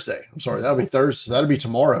 that's Thursday. I'm sorry. That'll be Thursday. That'll be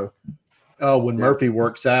tomorrow when Murphy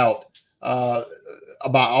works out. By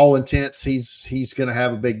all intents, he's going to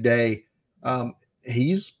have a big day.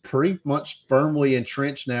 He's pretty much firmly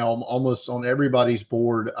entrenched now, almost on everybody's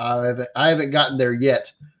board. I haven't gotten there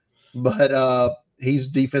yet, but he's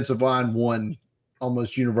defensive line 1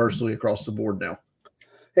 almost universally across the board now.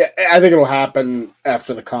 Yeah, I think it'll happen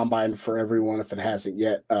after the combine for everyone if it hasn't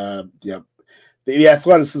yet. The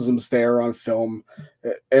athleticism's there on film,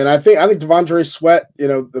 and I think Devondre Sweat,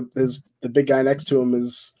 the big guy next to him,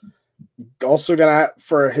 is also gonna,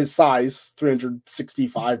 for his size,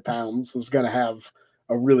 365 pounds, is gonna have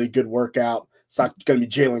a really good workout. It's not gonna be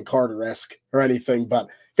Jalen Carter-esque or anything, but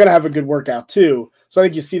gonna have a good workout too. So I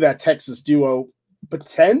think you see that Texas duo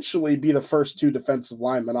potentially be the first 2 defensive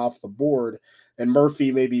linemen off the board. And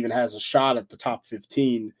Murphy maybe even has a shot at the top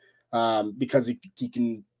 15 because he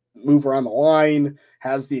can move around the line,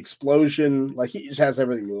 has the explosion. Like, he just has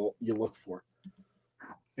everything you look for.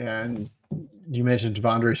 And you mentioned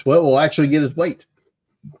Devondre Sweat will actually get his weight.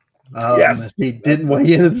 Yes. He didn't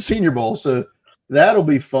weigh in at the Senior Bowl, so that'll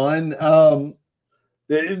be fun.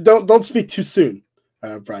 Don't speak too soon,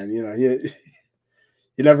 Brian. You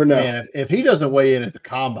never know. Man, if he doesn't weigh in at the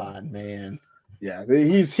combine, man. Yeah,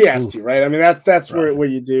 he has to, right? I mean, that's right. where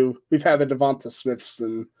you do. We've had the Devonta Smiths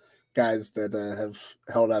and guys that have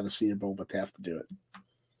held out of the Senior Bowl, but they have to do it.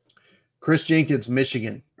 Chris Jenkins,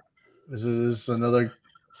 Michigan. This is another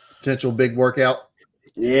potential big workout.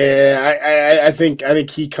 Yeah, I think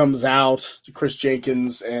he comes out to Chris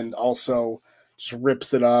Jenkins and also just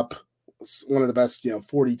rips it up. It's one of the best,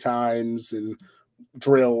 40 times and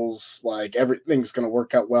drills. Like, everything's going to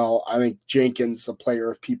work out well. I think Jenkins, a player,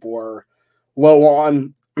 if people are low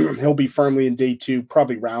on, he'll be firmly in day 2,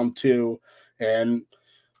 probably round 2. And,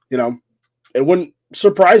 it wouldn't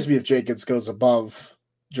surprise me if Jenkins goes above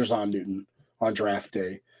Jer'Zhan Newton on draft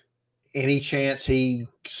day. Any chance he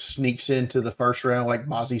sneaks into the first round like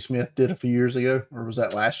Mozzie Smith did a few years ago? Or was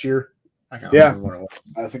that last year? I can't remember what it was.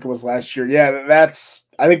 I think it was last year. Yeah,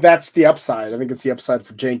 I think that's the upside. I think it's the upside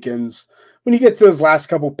for Jenkins. When you get to those last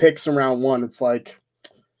couple picks in round 1, it's like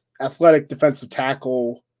athletic defensive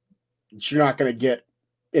tackle that you're not going to get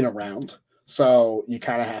in a round. So you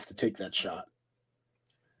kind of have to take that shot.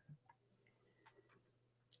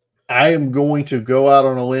 I am going to go out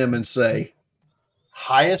on a limb and say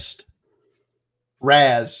highest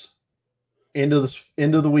Raz into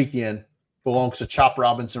the weekend belongs to Chop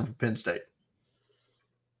Robinson from Penn State.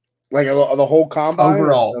 Like the whole combine?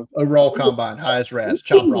 Overall combine, highest Raz,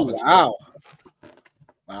 Chop Robinson.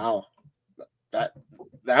 Wow.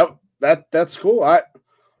 That's cool. I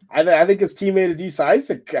think his teammate Adisa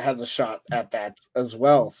Isaac has a shot at that as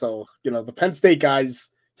well. So, the Penn State guys,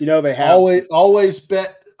 they have always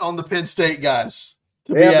bet on the Penn State guys.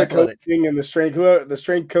 They have the coaching and the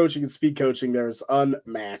strength coaching and speed coaching there is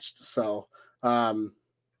unmatched. So, I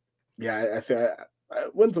think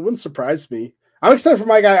it wouldn't surprise me. I'm excited for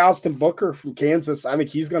my guy Austin Booker from Kansas. I think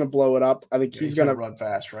he's going to blow it up. I think he's going to run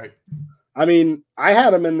fast, right? I mean, I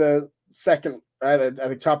had him in the second, I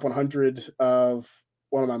think top 100 of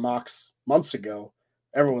one of my mocks months ago.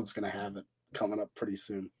 Everyone's going to have it coming up pretty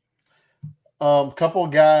soon. Couple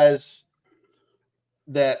of guys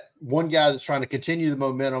one guy that's trying to continue the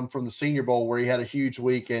momentum from the Senior Bowl where he had a huge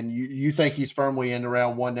week, and you think he's firmly in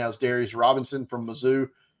round one now is Darius Robinson from Mizzou.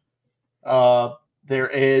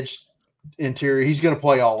 Their edge interior, he's going to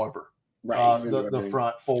play all over the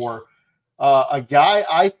front four. A guy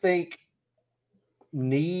I think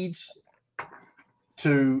needs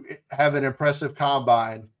to have an impressive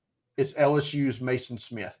combine is LSU's Mason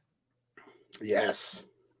Smith. Yes.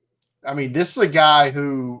 I mean, this is a guy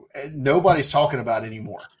who nobody's talking about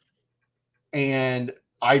anymore. And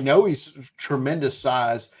I know he's tremendous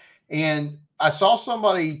size. And I saw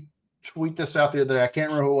somebody tweet this out the other day. I can't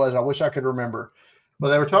remember who it was. I wish I could remember. But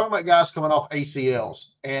they were talking about guys coming off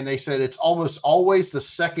ACLs. And they said it's almost always the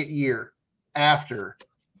second year after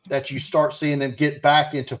that you start seeing them get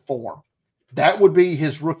back into form. That would be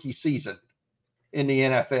his rookie season in the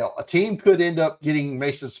NFL. A team could end up getting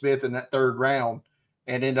Mason Smith in that third round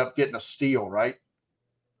and end up getting a steal, right?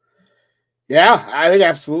 Yeah, I think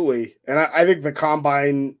absolutely. And I think the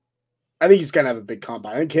combine, I think he's going to have a big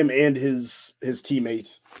combine. I think him and his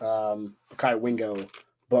teammate, Kai Wingo,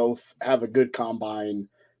 both have a good combine.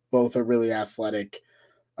 Both are really athletic.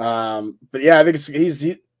 But yeah, I think he's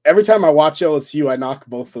every time I watch LSU, I knock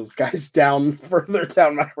both those guys down further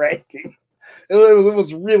down my rankings. It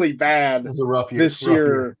was really bad. It was a rough year this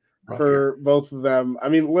year. For both of them. I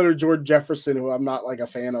mean, Leonard Jordan Jefferson, who I'm not like a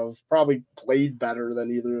fan of, probably played better than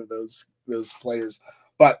either of those players.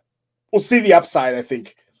 But we'll see the upside, I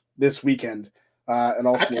think, this weekend. And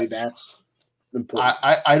ultimately that's important.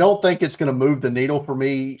 I don't think it's going to move the needle for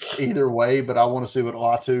me either way, but I want to see what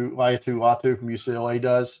Latu from UCLA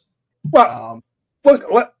does. Well,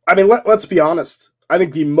 let's be honest. I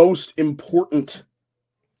think the most important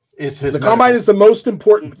the combine is the most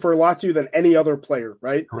important for Latu than any other player,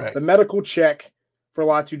 right? Correct. The medical check for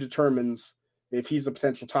Latu determines if he's a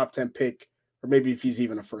potential top 10 pick or maybe if he's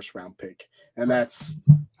even a first round pick. And that's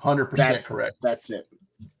 100% correct. That's it.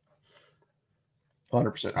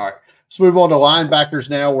 100%. All right. Let's move on to linebackers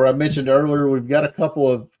now, where I mentioned earlier, we've got a couple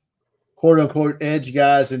of quote unquote edge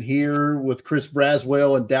guys in here with Chris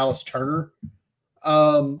Braswell and Dallas Turner,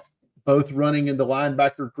 both running in the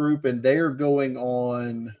linebacker group, and they're going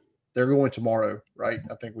tomorrow, right?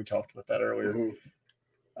 I think we talked about that earlier.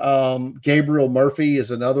 Mm-hmm. Gabriel Murphy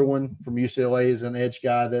is another one from UCLA, is an edge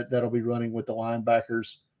guy that'll be running with the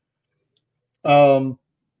linebackers.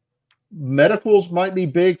 Medicals might be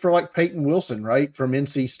big for like Peyton Wilson, right? From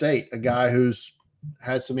NC State, a guy who's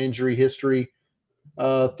had some injury history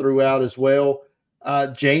throughout as well.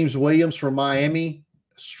 James Williams from Miami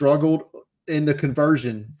struggled in the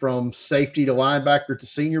conversion from safety to linebacker to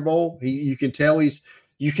Senior Bowl. You can tell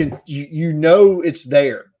you know it's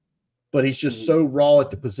there, but he's just so raw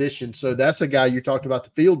at the position. So that's a guy you talked about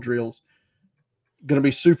the field drills, going to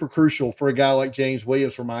be super crucial for a guy like James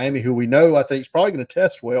Williams from Miami, who we know I think is probably going to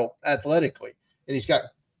test well athletically, and he's got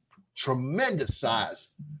tremendous size.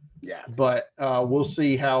 Yeah, but we'll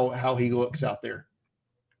see how he looks out there.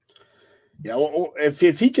 Yeah, well,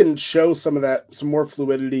 if he can show some of that, some more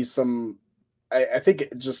fluidity, I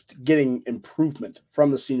think just getting improvement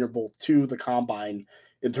from the Senior Bowl to the combine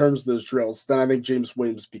in terms of those drills, then I think James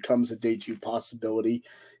Williams becomes a day two possibility.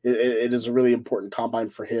 It is a really important combine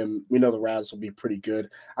for him. We know the Raz will be pretty good.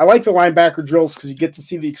 I like the linebacker drills because you get to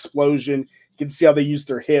see the explosion. You can see how they use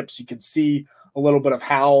their hips. You can see a little bit of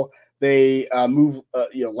how they move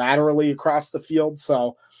laterally across the field.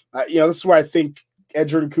 So, this is where I think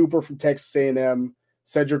Edgerrin Cooper from Texas A&M,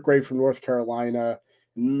 Cedric Gray from North Carolina,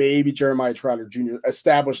 maybe Jeremiah Trotter Jr.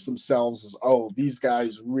 established themselves as, these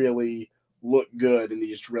guys really look good in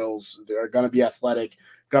these drills. They're going to be athletic,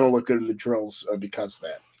 going to look good in the drills because of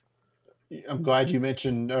that. I'm glad you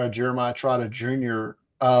mentioned Jeremiah Trotter Jr.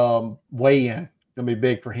 Weigh-in. Going to be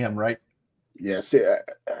big for him, right? Yes.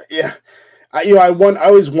 Yeah. I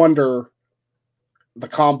always wonder the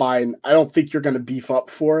combine. I don't think you're going to beef up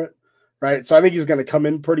for it, right? So I think he's going to come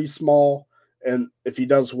in pretty small, and if he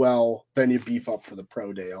does well, then you beef up for the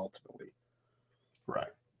pro day ultimately. Right.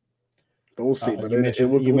 But we'll see. But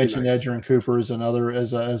you mentioned nice. Edgerrin Cooper as another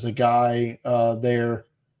as a guy there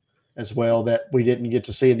as well that we didn't get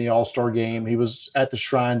to see in the All-Star game. He was at the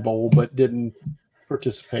Shrine Bowl but didn't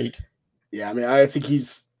participate. Yeah, I mean, I think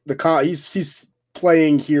he's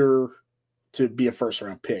playing here to be a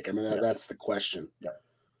first-round pick. I mean, that's the question. Yeah.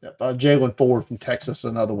 Jalen Ford from Texas,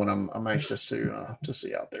 another one I'm anxious to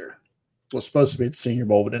see out there. Was supposed to be at the Senior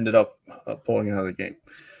Bowl, but ended up pulling out of the game.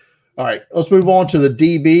 All right, let's move on to the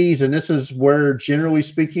DBs, and this is where, generally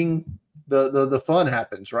speaking, the fun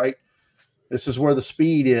happens, right? This is where the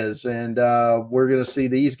speed is, and we're going to see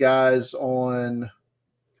these guys on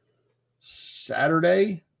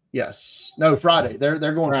Saturday. Yes, no, Friday. They're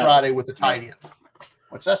going Friday with the tight ends,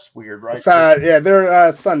 which that's weird, right?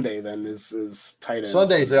 They're Sunday then is tight ends.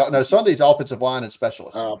 Sunday's offensive line and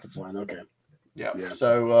specialists. Offensive line, okay. Yeah.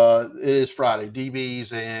 So it is Friday,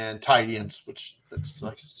 DBs and tight ends, which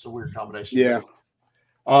it's a weird combination. Yeah.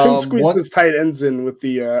 Couldn't squeeze those tight ends in with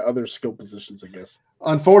the other skill positions, I guess.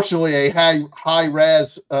 Unfortunately, a high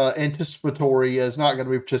res anticipatory is not going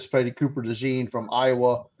to be participating. Cooper DeJean from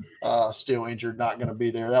Iowa, still injured, not going to be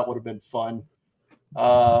there. That would have been fun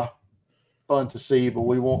to see, but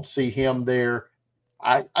we won't see him there.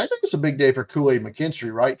 I think it's a big day for Kool-Aid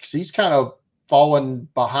McKinstry, right? Because he's kind of fallen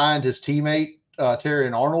behind his teammate, Terry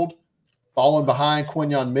and Arnold, fallen behind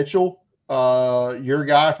Quinyon Mitchell, your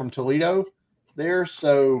guy from Toledo there.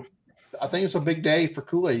 So I think it's a big day for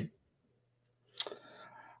Kool-Aid.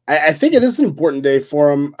 I think it is an important day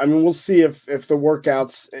for him. I mean, we'll see if the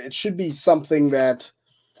workouts, it should be something that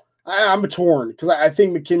I'm torn because I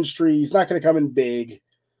think McKinstry, he's not going to come in big.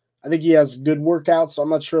 I think he has good workouts, so I'm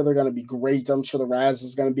not sure they're going to be great. I'm sure the RAS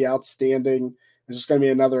is going to be outstanding. It's just going to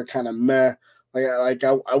be another kind of meh. I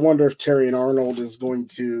wonder if Terry and Arnold is going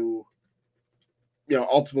to,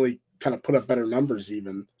 ultimately kind of put up better numbers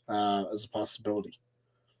even as a possibility.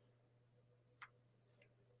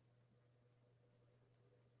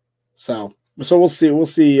 So we'll see. We'll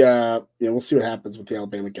see what happens with the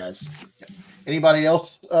Alabama guys. Anybody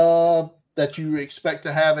else that you expect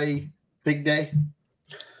to have a big day?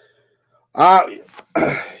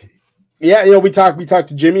 Yeah, we talked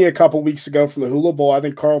to Jimmy a couple weeks ago from the Hula Bowl. I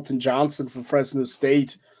think Carlton Johnson from Fresno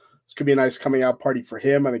State. This could be a nice coming out party for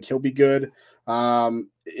him. I think he'll be good.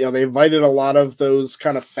 They invited a lot of those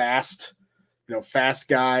kind of fast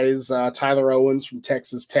guys. Tyler Owens from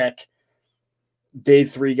Texas Tech. Day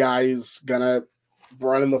 3 guy who's gonna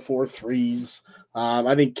run in the 4.3s.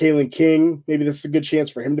 I think Kalen King, maybe this is a good chance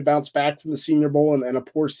for him to bounce back from the Senior Bowl and a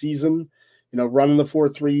poor season. Running the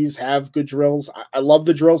 4.3s, have good drills. I love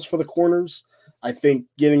the drills for the corners. I think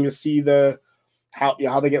getting to see how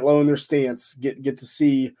they get low in their stance, get to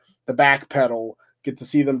see the back pedal, get to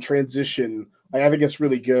see them transition. I think it's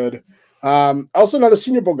really good. Also, another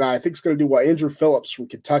Senior Bowl guy I think is going to do well. Andrew Phillips from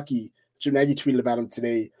Kentucky. Jim Nagy tweeted about him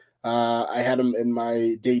today. I had him in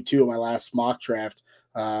my day 2 of my last mock draft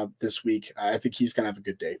this week. I think he's going to have a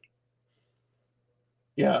good day.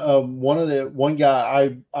 Yeah, one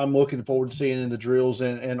guy I'm looking forward to seeing in the drills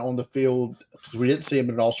and on the field, because we didn't see him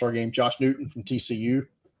in an All-Star game, Josh Newton from TCU.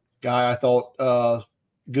 Guy I thought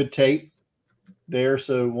good tape there,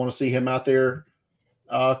 so want to see him out there.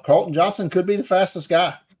 Carlton Johnson could be the fastest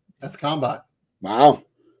guy at the combine. Wow.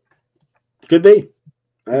 Could be.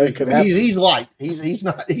 Could happen. He's light. He's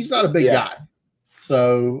not a big guy.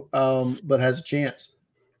 So but has a chance.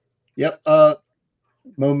 Yep.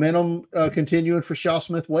 Momentum continuing for Shaw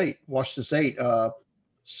Smith-Waite, Washington State.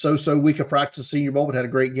 So week of practice Senior Bowl, but had a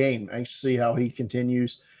great game. Anxious to see how he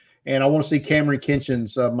continues. And I want to see Cameron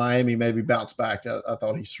Kinchins, Miami, maybe bounce back. I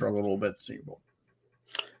thought he struggled a little bit at the Senior Bowl.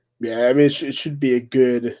 Yeah, I mean, it should be a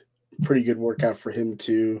pretty good workout for him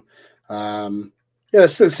too. The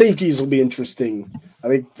safeties will be interesting. I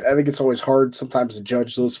think it's always hard sometimes to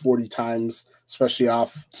judge those 40 times, especially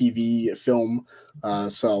off TV film.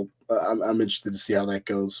 So I'm interested to see how that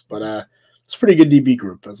goes. But it's a pretty good DB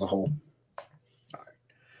group as a whole. All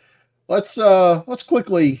right. Let's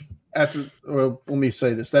quickly let me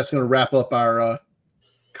say this. That's going to wrap up our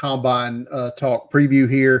combine talk preview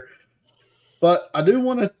here. But I do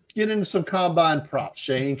want to get into some combine props,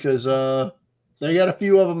 Shane, because they got a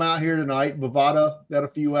few of them out here tonight. Bovada got a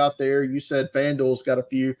few out there. You said FanDuel's got a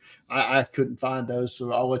few. I couldn't find those,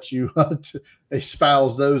 so I'll let you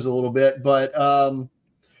espouse those a little bit. But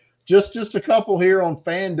just a couple here on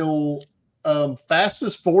FanDuel.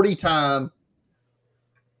 Fastest 40 time,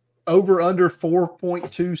 over under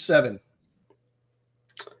 4.27.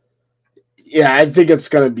 Yeah, I think it's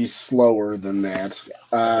going to be slower than that. Yeah,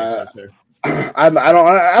 I think so too. I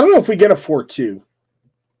don't know if we get a 4.2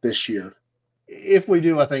 this year. If we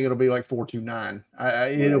do, I think it'll be like 4.29.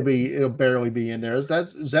 It'll barely be in there.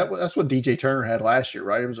 That's what DJ Turner had last year,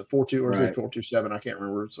 right? It was at 4.2 or is it 4.27? I can't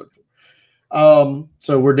remember.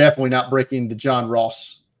 So we're definitely not breaking the John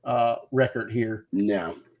Ross record here.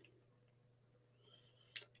 No.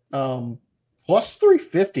 Plus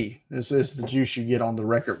 350 is the juice you get on the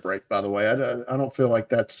record break. By the way, I don't feel like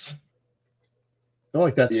that's. I feel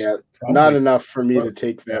like that's not enough for me to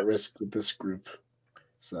take that risk with this group.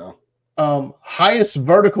 So. Highest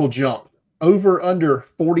vertical jump, over under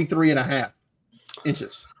 43.5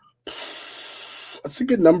 inches. That's a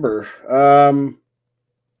good number.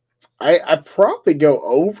 I probably go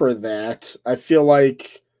over that. I feel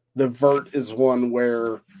like the vert is one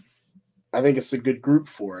where I think it's a good group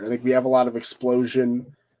for it. I think we have a lot of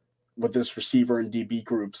explosion with this receiver and DB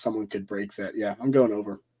group. Someone could break that. Yeah, I'm going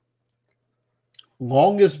over.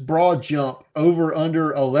 Longest broad jump over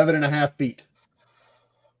under 11 and a half feet.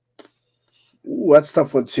 Ooh, that's a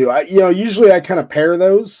tough one too. Usually I kind of pair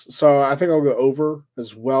those, so I think I'll go over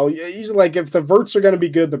as well. Usually, like if the verts are going to be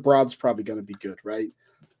good, the broad's probably going to be good, right?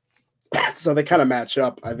 So they kind of match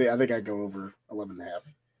up. I think I go over 11 and a half.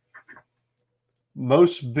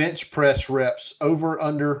 Most bench press reps over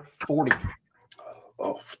under 40.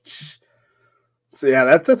 Oh, so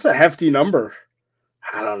yeah, that's a hefty number.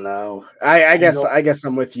 I don't know. I guess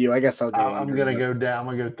I'm with you. I guess I'll go. I'm gonna go down.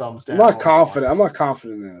 I'm gonna go thumbs down. I'm not confident. I'm not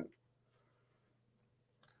confident in it.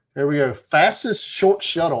 There we go. Fastest short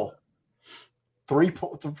shuttle.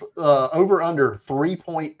 Over under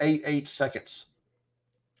 3.88 seconds.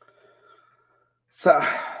 So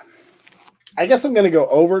I guess I'm going to go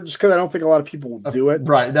over just because I don't think a lot of people will do it.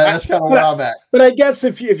 Right. That's kind of where I'm at. But I guess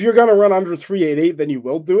if you're going to run under 3.88, then you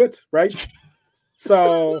will do it, right?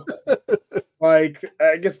 So, like,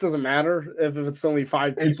 I guess it doesn't matter if it's only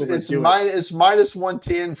 5 people. It's minus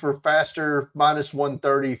 110 for faster, minus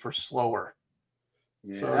 130 for slower.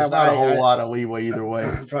 Yeah, so there's not a whole lot of leeway either way.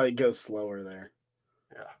 I'd probably go slower there.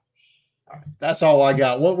 Yeah. All right. That's all I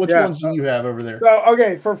got. Which ones do you have over there? So,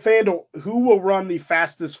 okay, for FanDuel, who will run the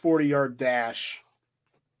fastest 40-yard dash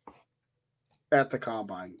at the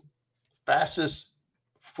combine? Fastest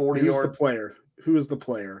 40 Who's yard the player? Who is the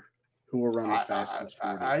player who will run the fastest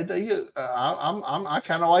 40? I think I'm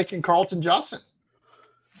kind of liking Carlton Johnson.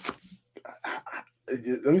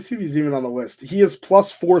 Let me see if he's even on the list. He is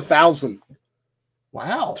plus 4,000.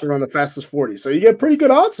 Wow. To run the fastest 40. So you get pretty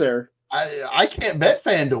good odds there. I can't bet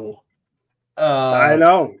FanDuel. I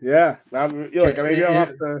know. Yeah. Maybe I'll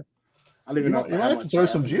have to. I don't even know. You might have to throw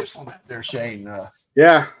some juice on that there, Shane.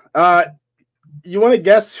 Yeah. You want to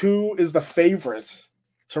guess who is the favorite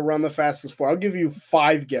to run the fastest 40? I'll give you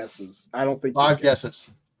 5 guesses. I don't think 5 guesses.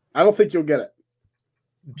 I don't think you'll get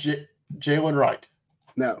it. Jalen Wright.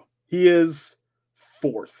 No. He is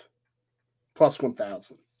 4th. Plus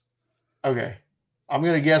 1,000. Okay. I'm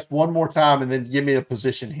going to guess one more time and then give me a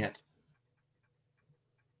position hint.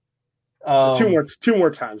 2 more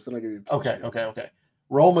times, then I'll give you a position. Okay.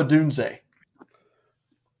 Roma Dunze.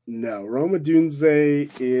 No, Roma Dunze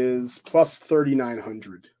is plus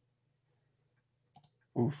 3,900.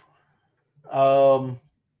 Oof.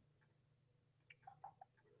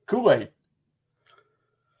 Kool-Aid.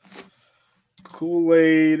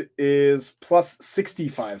 Kool-Aid is plus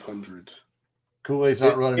 6,500. Kool-Aid's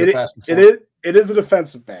not running the fastest. It is a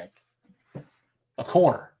defensive back. A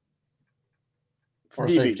corner. It's or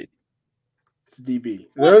DB. Safety. It's a DB.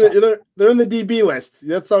 They're in the DB list.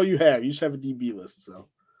 That's all you have. You just have a DB list. So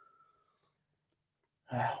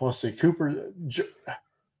we'll see. Cooper.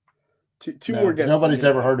 Two more guesses. Nobody's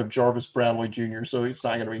ever heard of Jarvis Brownlee Jr., so it's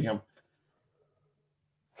not going to be him.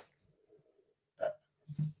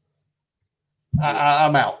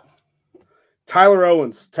 I'm out. Tyler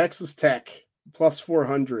Owens, Texas Tech, plus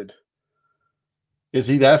 400. Is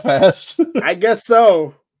he that fast? I guess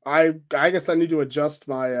so. I guess I need to adjust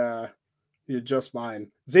my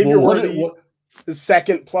mine. Xavier Worthy is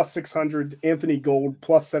second, plus 600. Anthony Gold,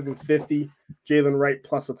 plus 750. Jalen Wright,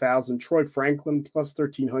 plus 1,000. Troy Franklin, plus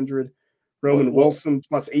 1,300. Roman Wilson,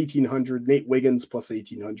 plus 1,800. Nate Wiggins, plus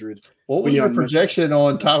 1,800. What was your projection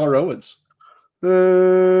on Tyler Owens?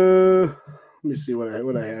 Let me see what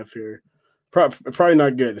I have here. Probably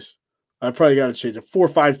not good. I probably got to change it.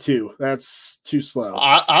 4.52. That's too slow.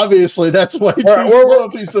 Obviously, that's way too slow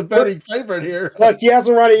if he's the betting favorite here. Look, he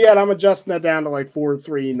hasn't run it yet. I'm adjusting that down to like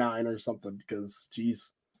 4.39 or something because,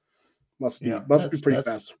 geez, must be pretty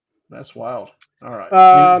fast. That's wild. All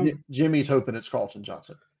right. Jimmy's hoping it's Carlton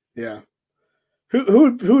Johnson. Yeah.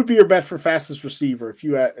 Who would be your bet for fastest receiver if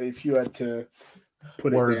you had to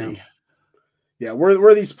put it down? Yeah,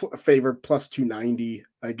 Worthy's favored plus 290,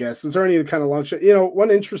 I guess. Is there any kind of long shot? One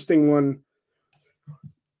interesting one.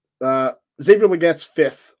 Xavier Legette's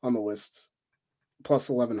 5th on the list, plus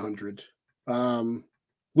 1,100.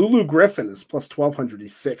 Lulu Griffin is plus 1,200.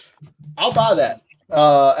 He's 6th. I'll buy that.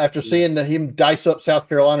 After seeing him dice up South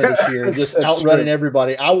Carolina this year, just outrunning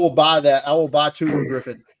everybody, I will buy that. I will buy Lulu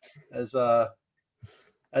Griffin as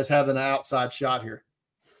having an outside shot here.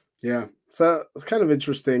 Yeah, so it's kind of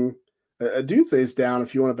interesting. Dunze's down.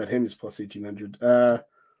 If you want to bet him, he's plus 1,800.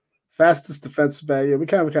 Fastest defensive back. Yeah, we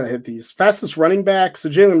kind of hit these. Fastest running back. So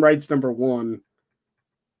Jalen Wright's number 1.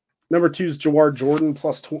 Number 2 is Jawar Jordan,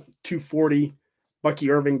 plus 240.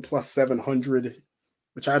 Bucky Irving, plus 700,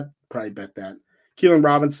 which I'd probably bet that. Keelan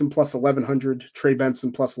Robinson plus 1,100. Trey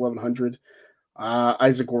Benson plus 1,100.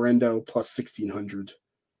 Isaac Orendo plus 1,600.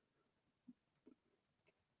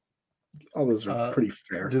 All those are pretty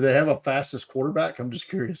fair. Do they have a fastest quarterback? I'm just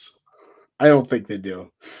curious. I don't think they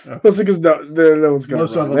do. Okay. Mostly because no one's going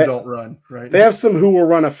Most to run. of them don't run, right? They have some who will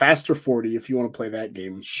run a faster 40 if you want to play that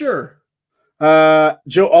game. Sure. Joe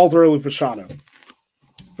Alderlufashano.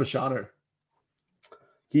 Fashano.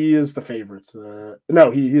 He is the favorite.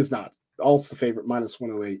 No, he is not. Alt's the favorite, minus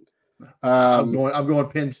 108. I'm going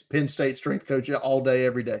Penn State strength coach all day,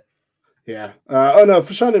 every day. Yeah. Oh no,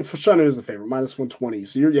 Fashanu is the favorite, minus 120.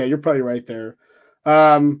 So you're probably right there.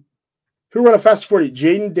 Who run a fast 40?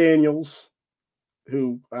 Jaden Daniels,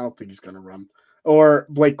 who I don't think he's going to run, or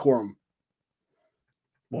Blake Corum.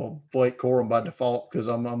 Well, Blake Corum by default, because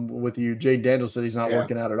I'm with you. Jaden Daniels said he's not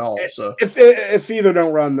working out at all. So if either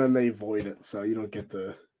don't run, then they void it. So you don't get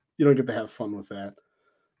to have fun with that.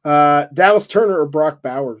 Dallas Turner or Brock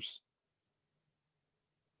Bowers?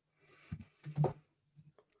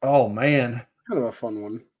 Oh man, kind of a fun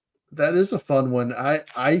one. That is a fun one. I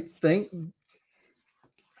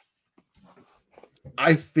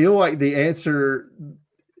feel like the answer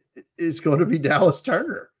is going to be Dallas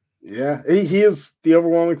Turner. Yeah, he is the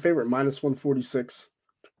overwhelming favorite, minus 146.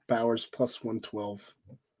 Bowers plus 112.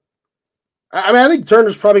 I mean, I think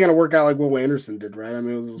Turner's probably going to work out like Will Anderson did, right? I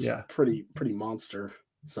mean, it was pretty monster.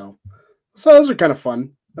 So those are kind of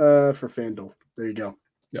fun for FanDuel. There you go.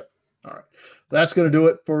 Yep. All right. That's going to do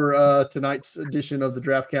it for tonight's edition of the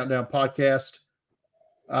Draft Countdown podcast.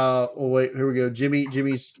 Wait, here we go.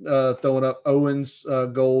 Jimmy's throwing up Owens,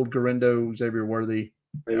 Gold, Garendo, Xavier Worthy.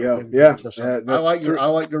 There you go. Yeah. I like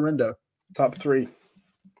Garendo. Top 3.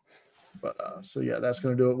 But that's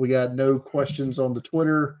going to do it. We got no questions on the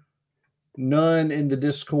Twitter, none in the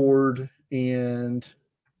Discord, and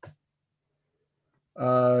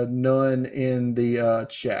none in the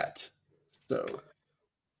chat. So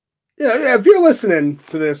yeah, if you're listening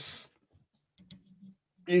to this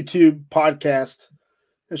YouTube podcast,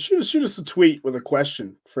 shoot us a tweet with a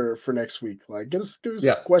question for next week. Like, give us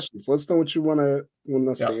questions. Let us know what you want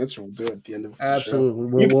us to answer. We'll do it at the end of the show.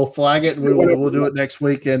 We'll flag it and we'll do it next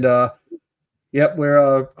week. And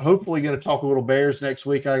we're hopefully going to talk a little Bears next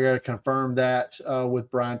week. I got to confirm that with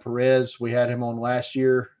Brian Perez. We had him on last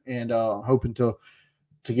year, and hoping to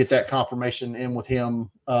get that confirmation in with him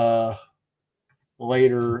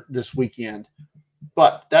later this weekend.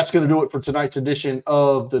 But that's going to do it for tonight's edition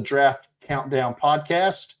of the Draft Countdown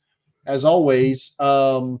podcast. As always,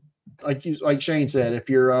 like Shane said, if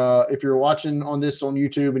you're watching on this on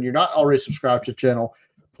YouTube and you're not already subscribed to the channel,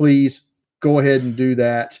 please go ahead and do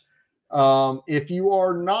that. If you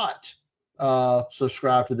are not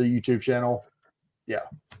subscribed to the YouTube channel,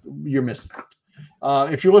 you're missing out.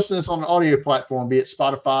 If you're listening to this on an audio platform, be it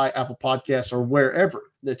Spotify, Apple Podcasts, or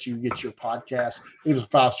wherever that you get your podcast, leave us a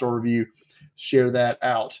 5-star review, share that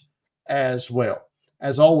out as well.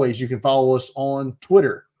 As always, you can follow us on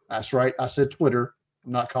Twitter. That's right. I said Twitter.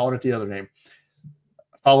 I'm not calling it the other name.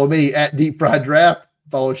 Follow me at Deep Fried Draft.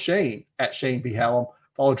 Follow Shane at Shane B. Hallam.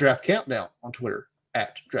 Follow Draft Countdown on Twitter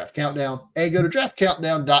at Draft Countdown. And go to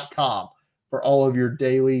draftcountdown.com for all of your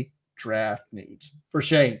daily draft needs. For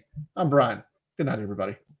Shane, I'm Brian. Good night,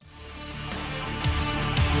 everybody.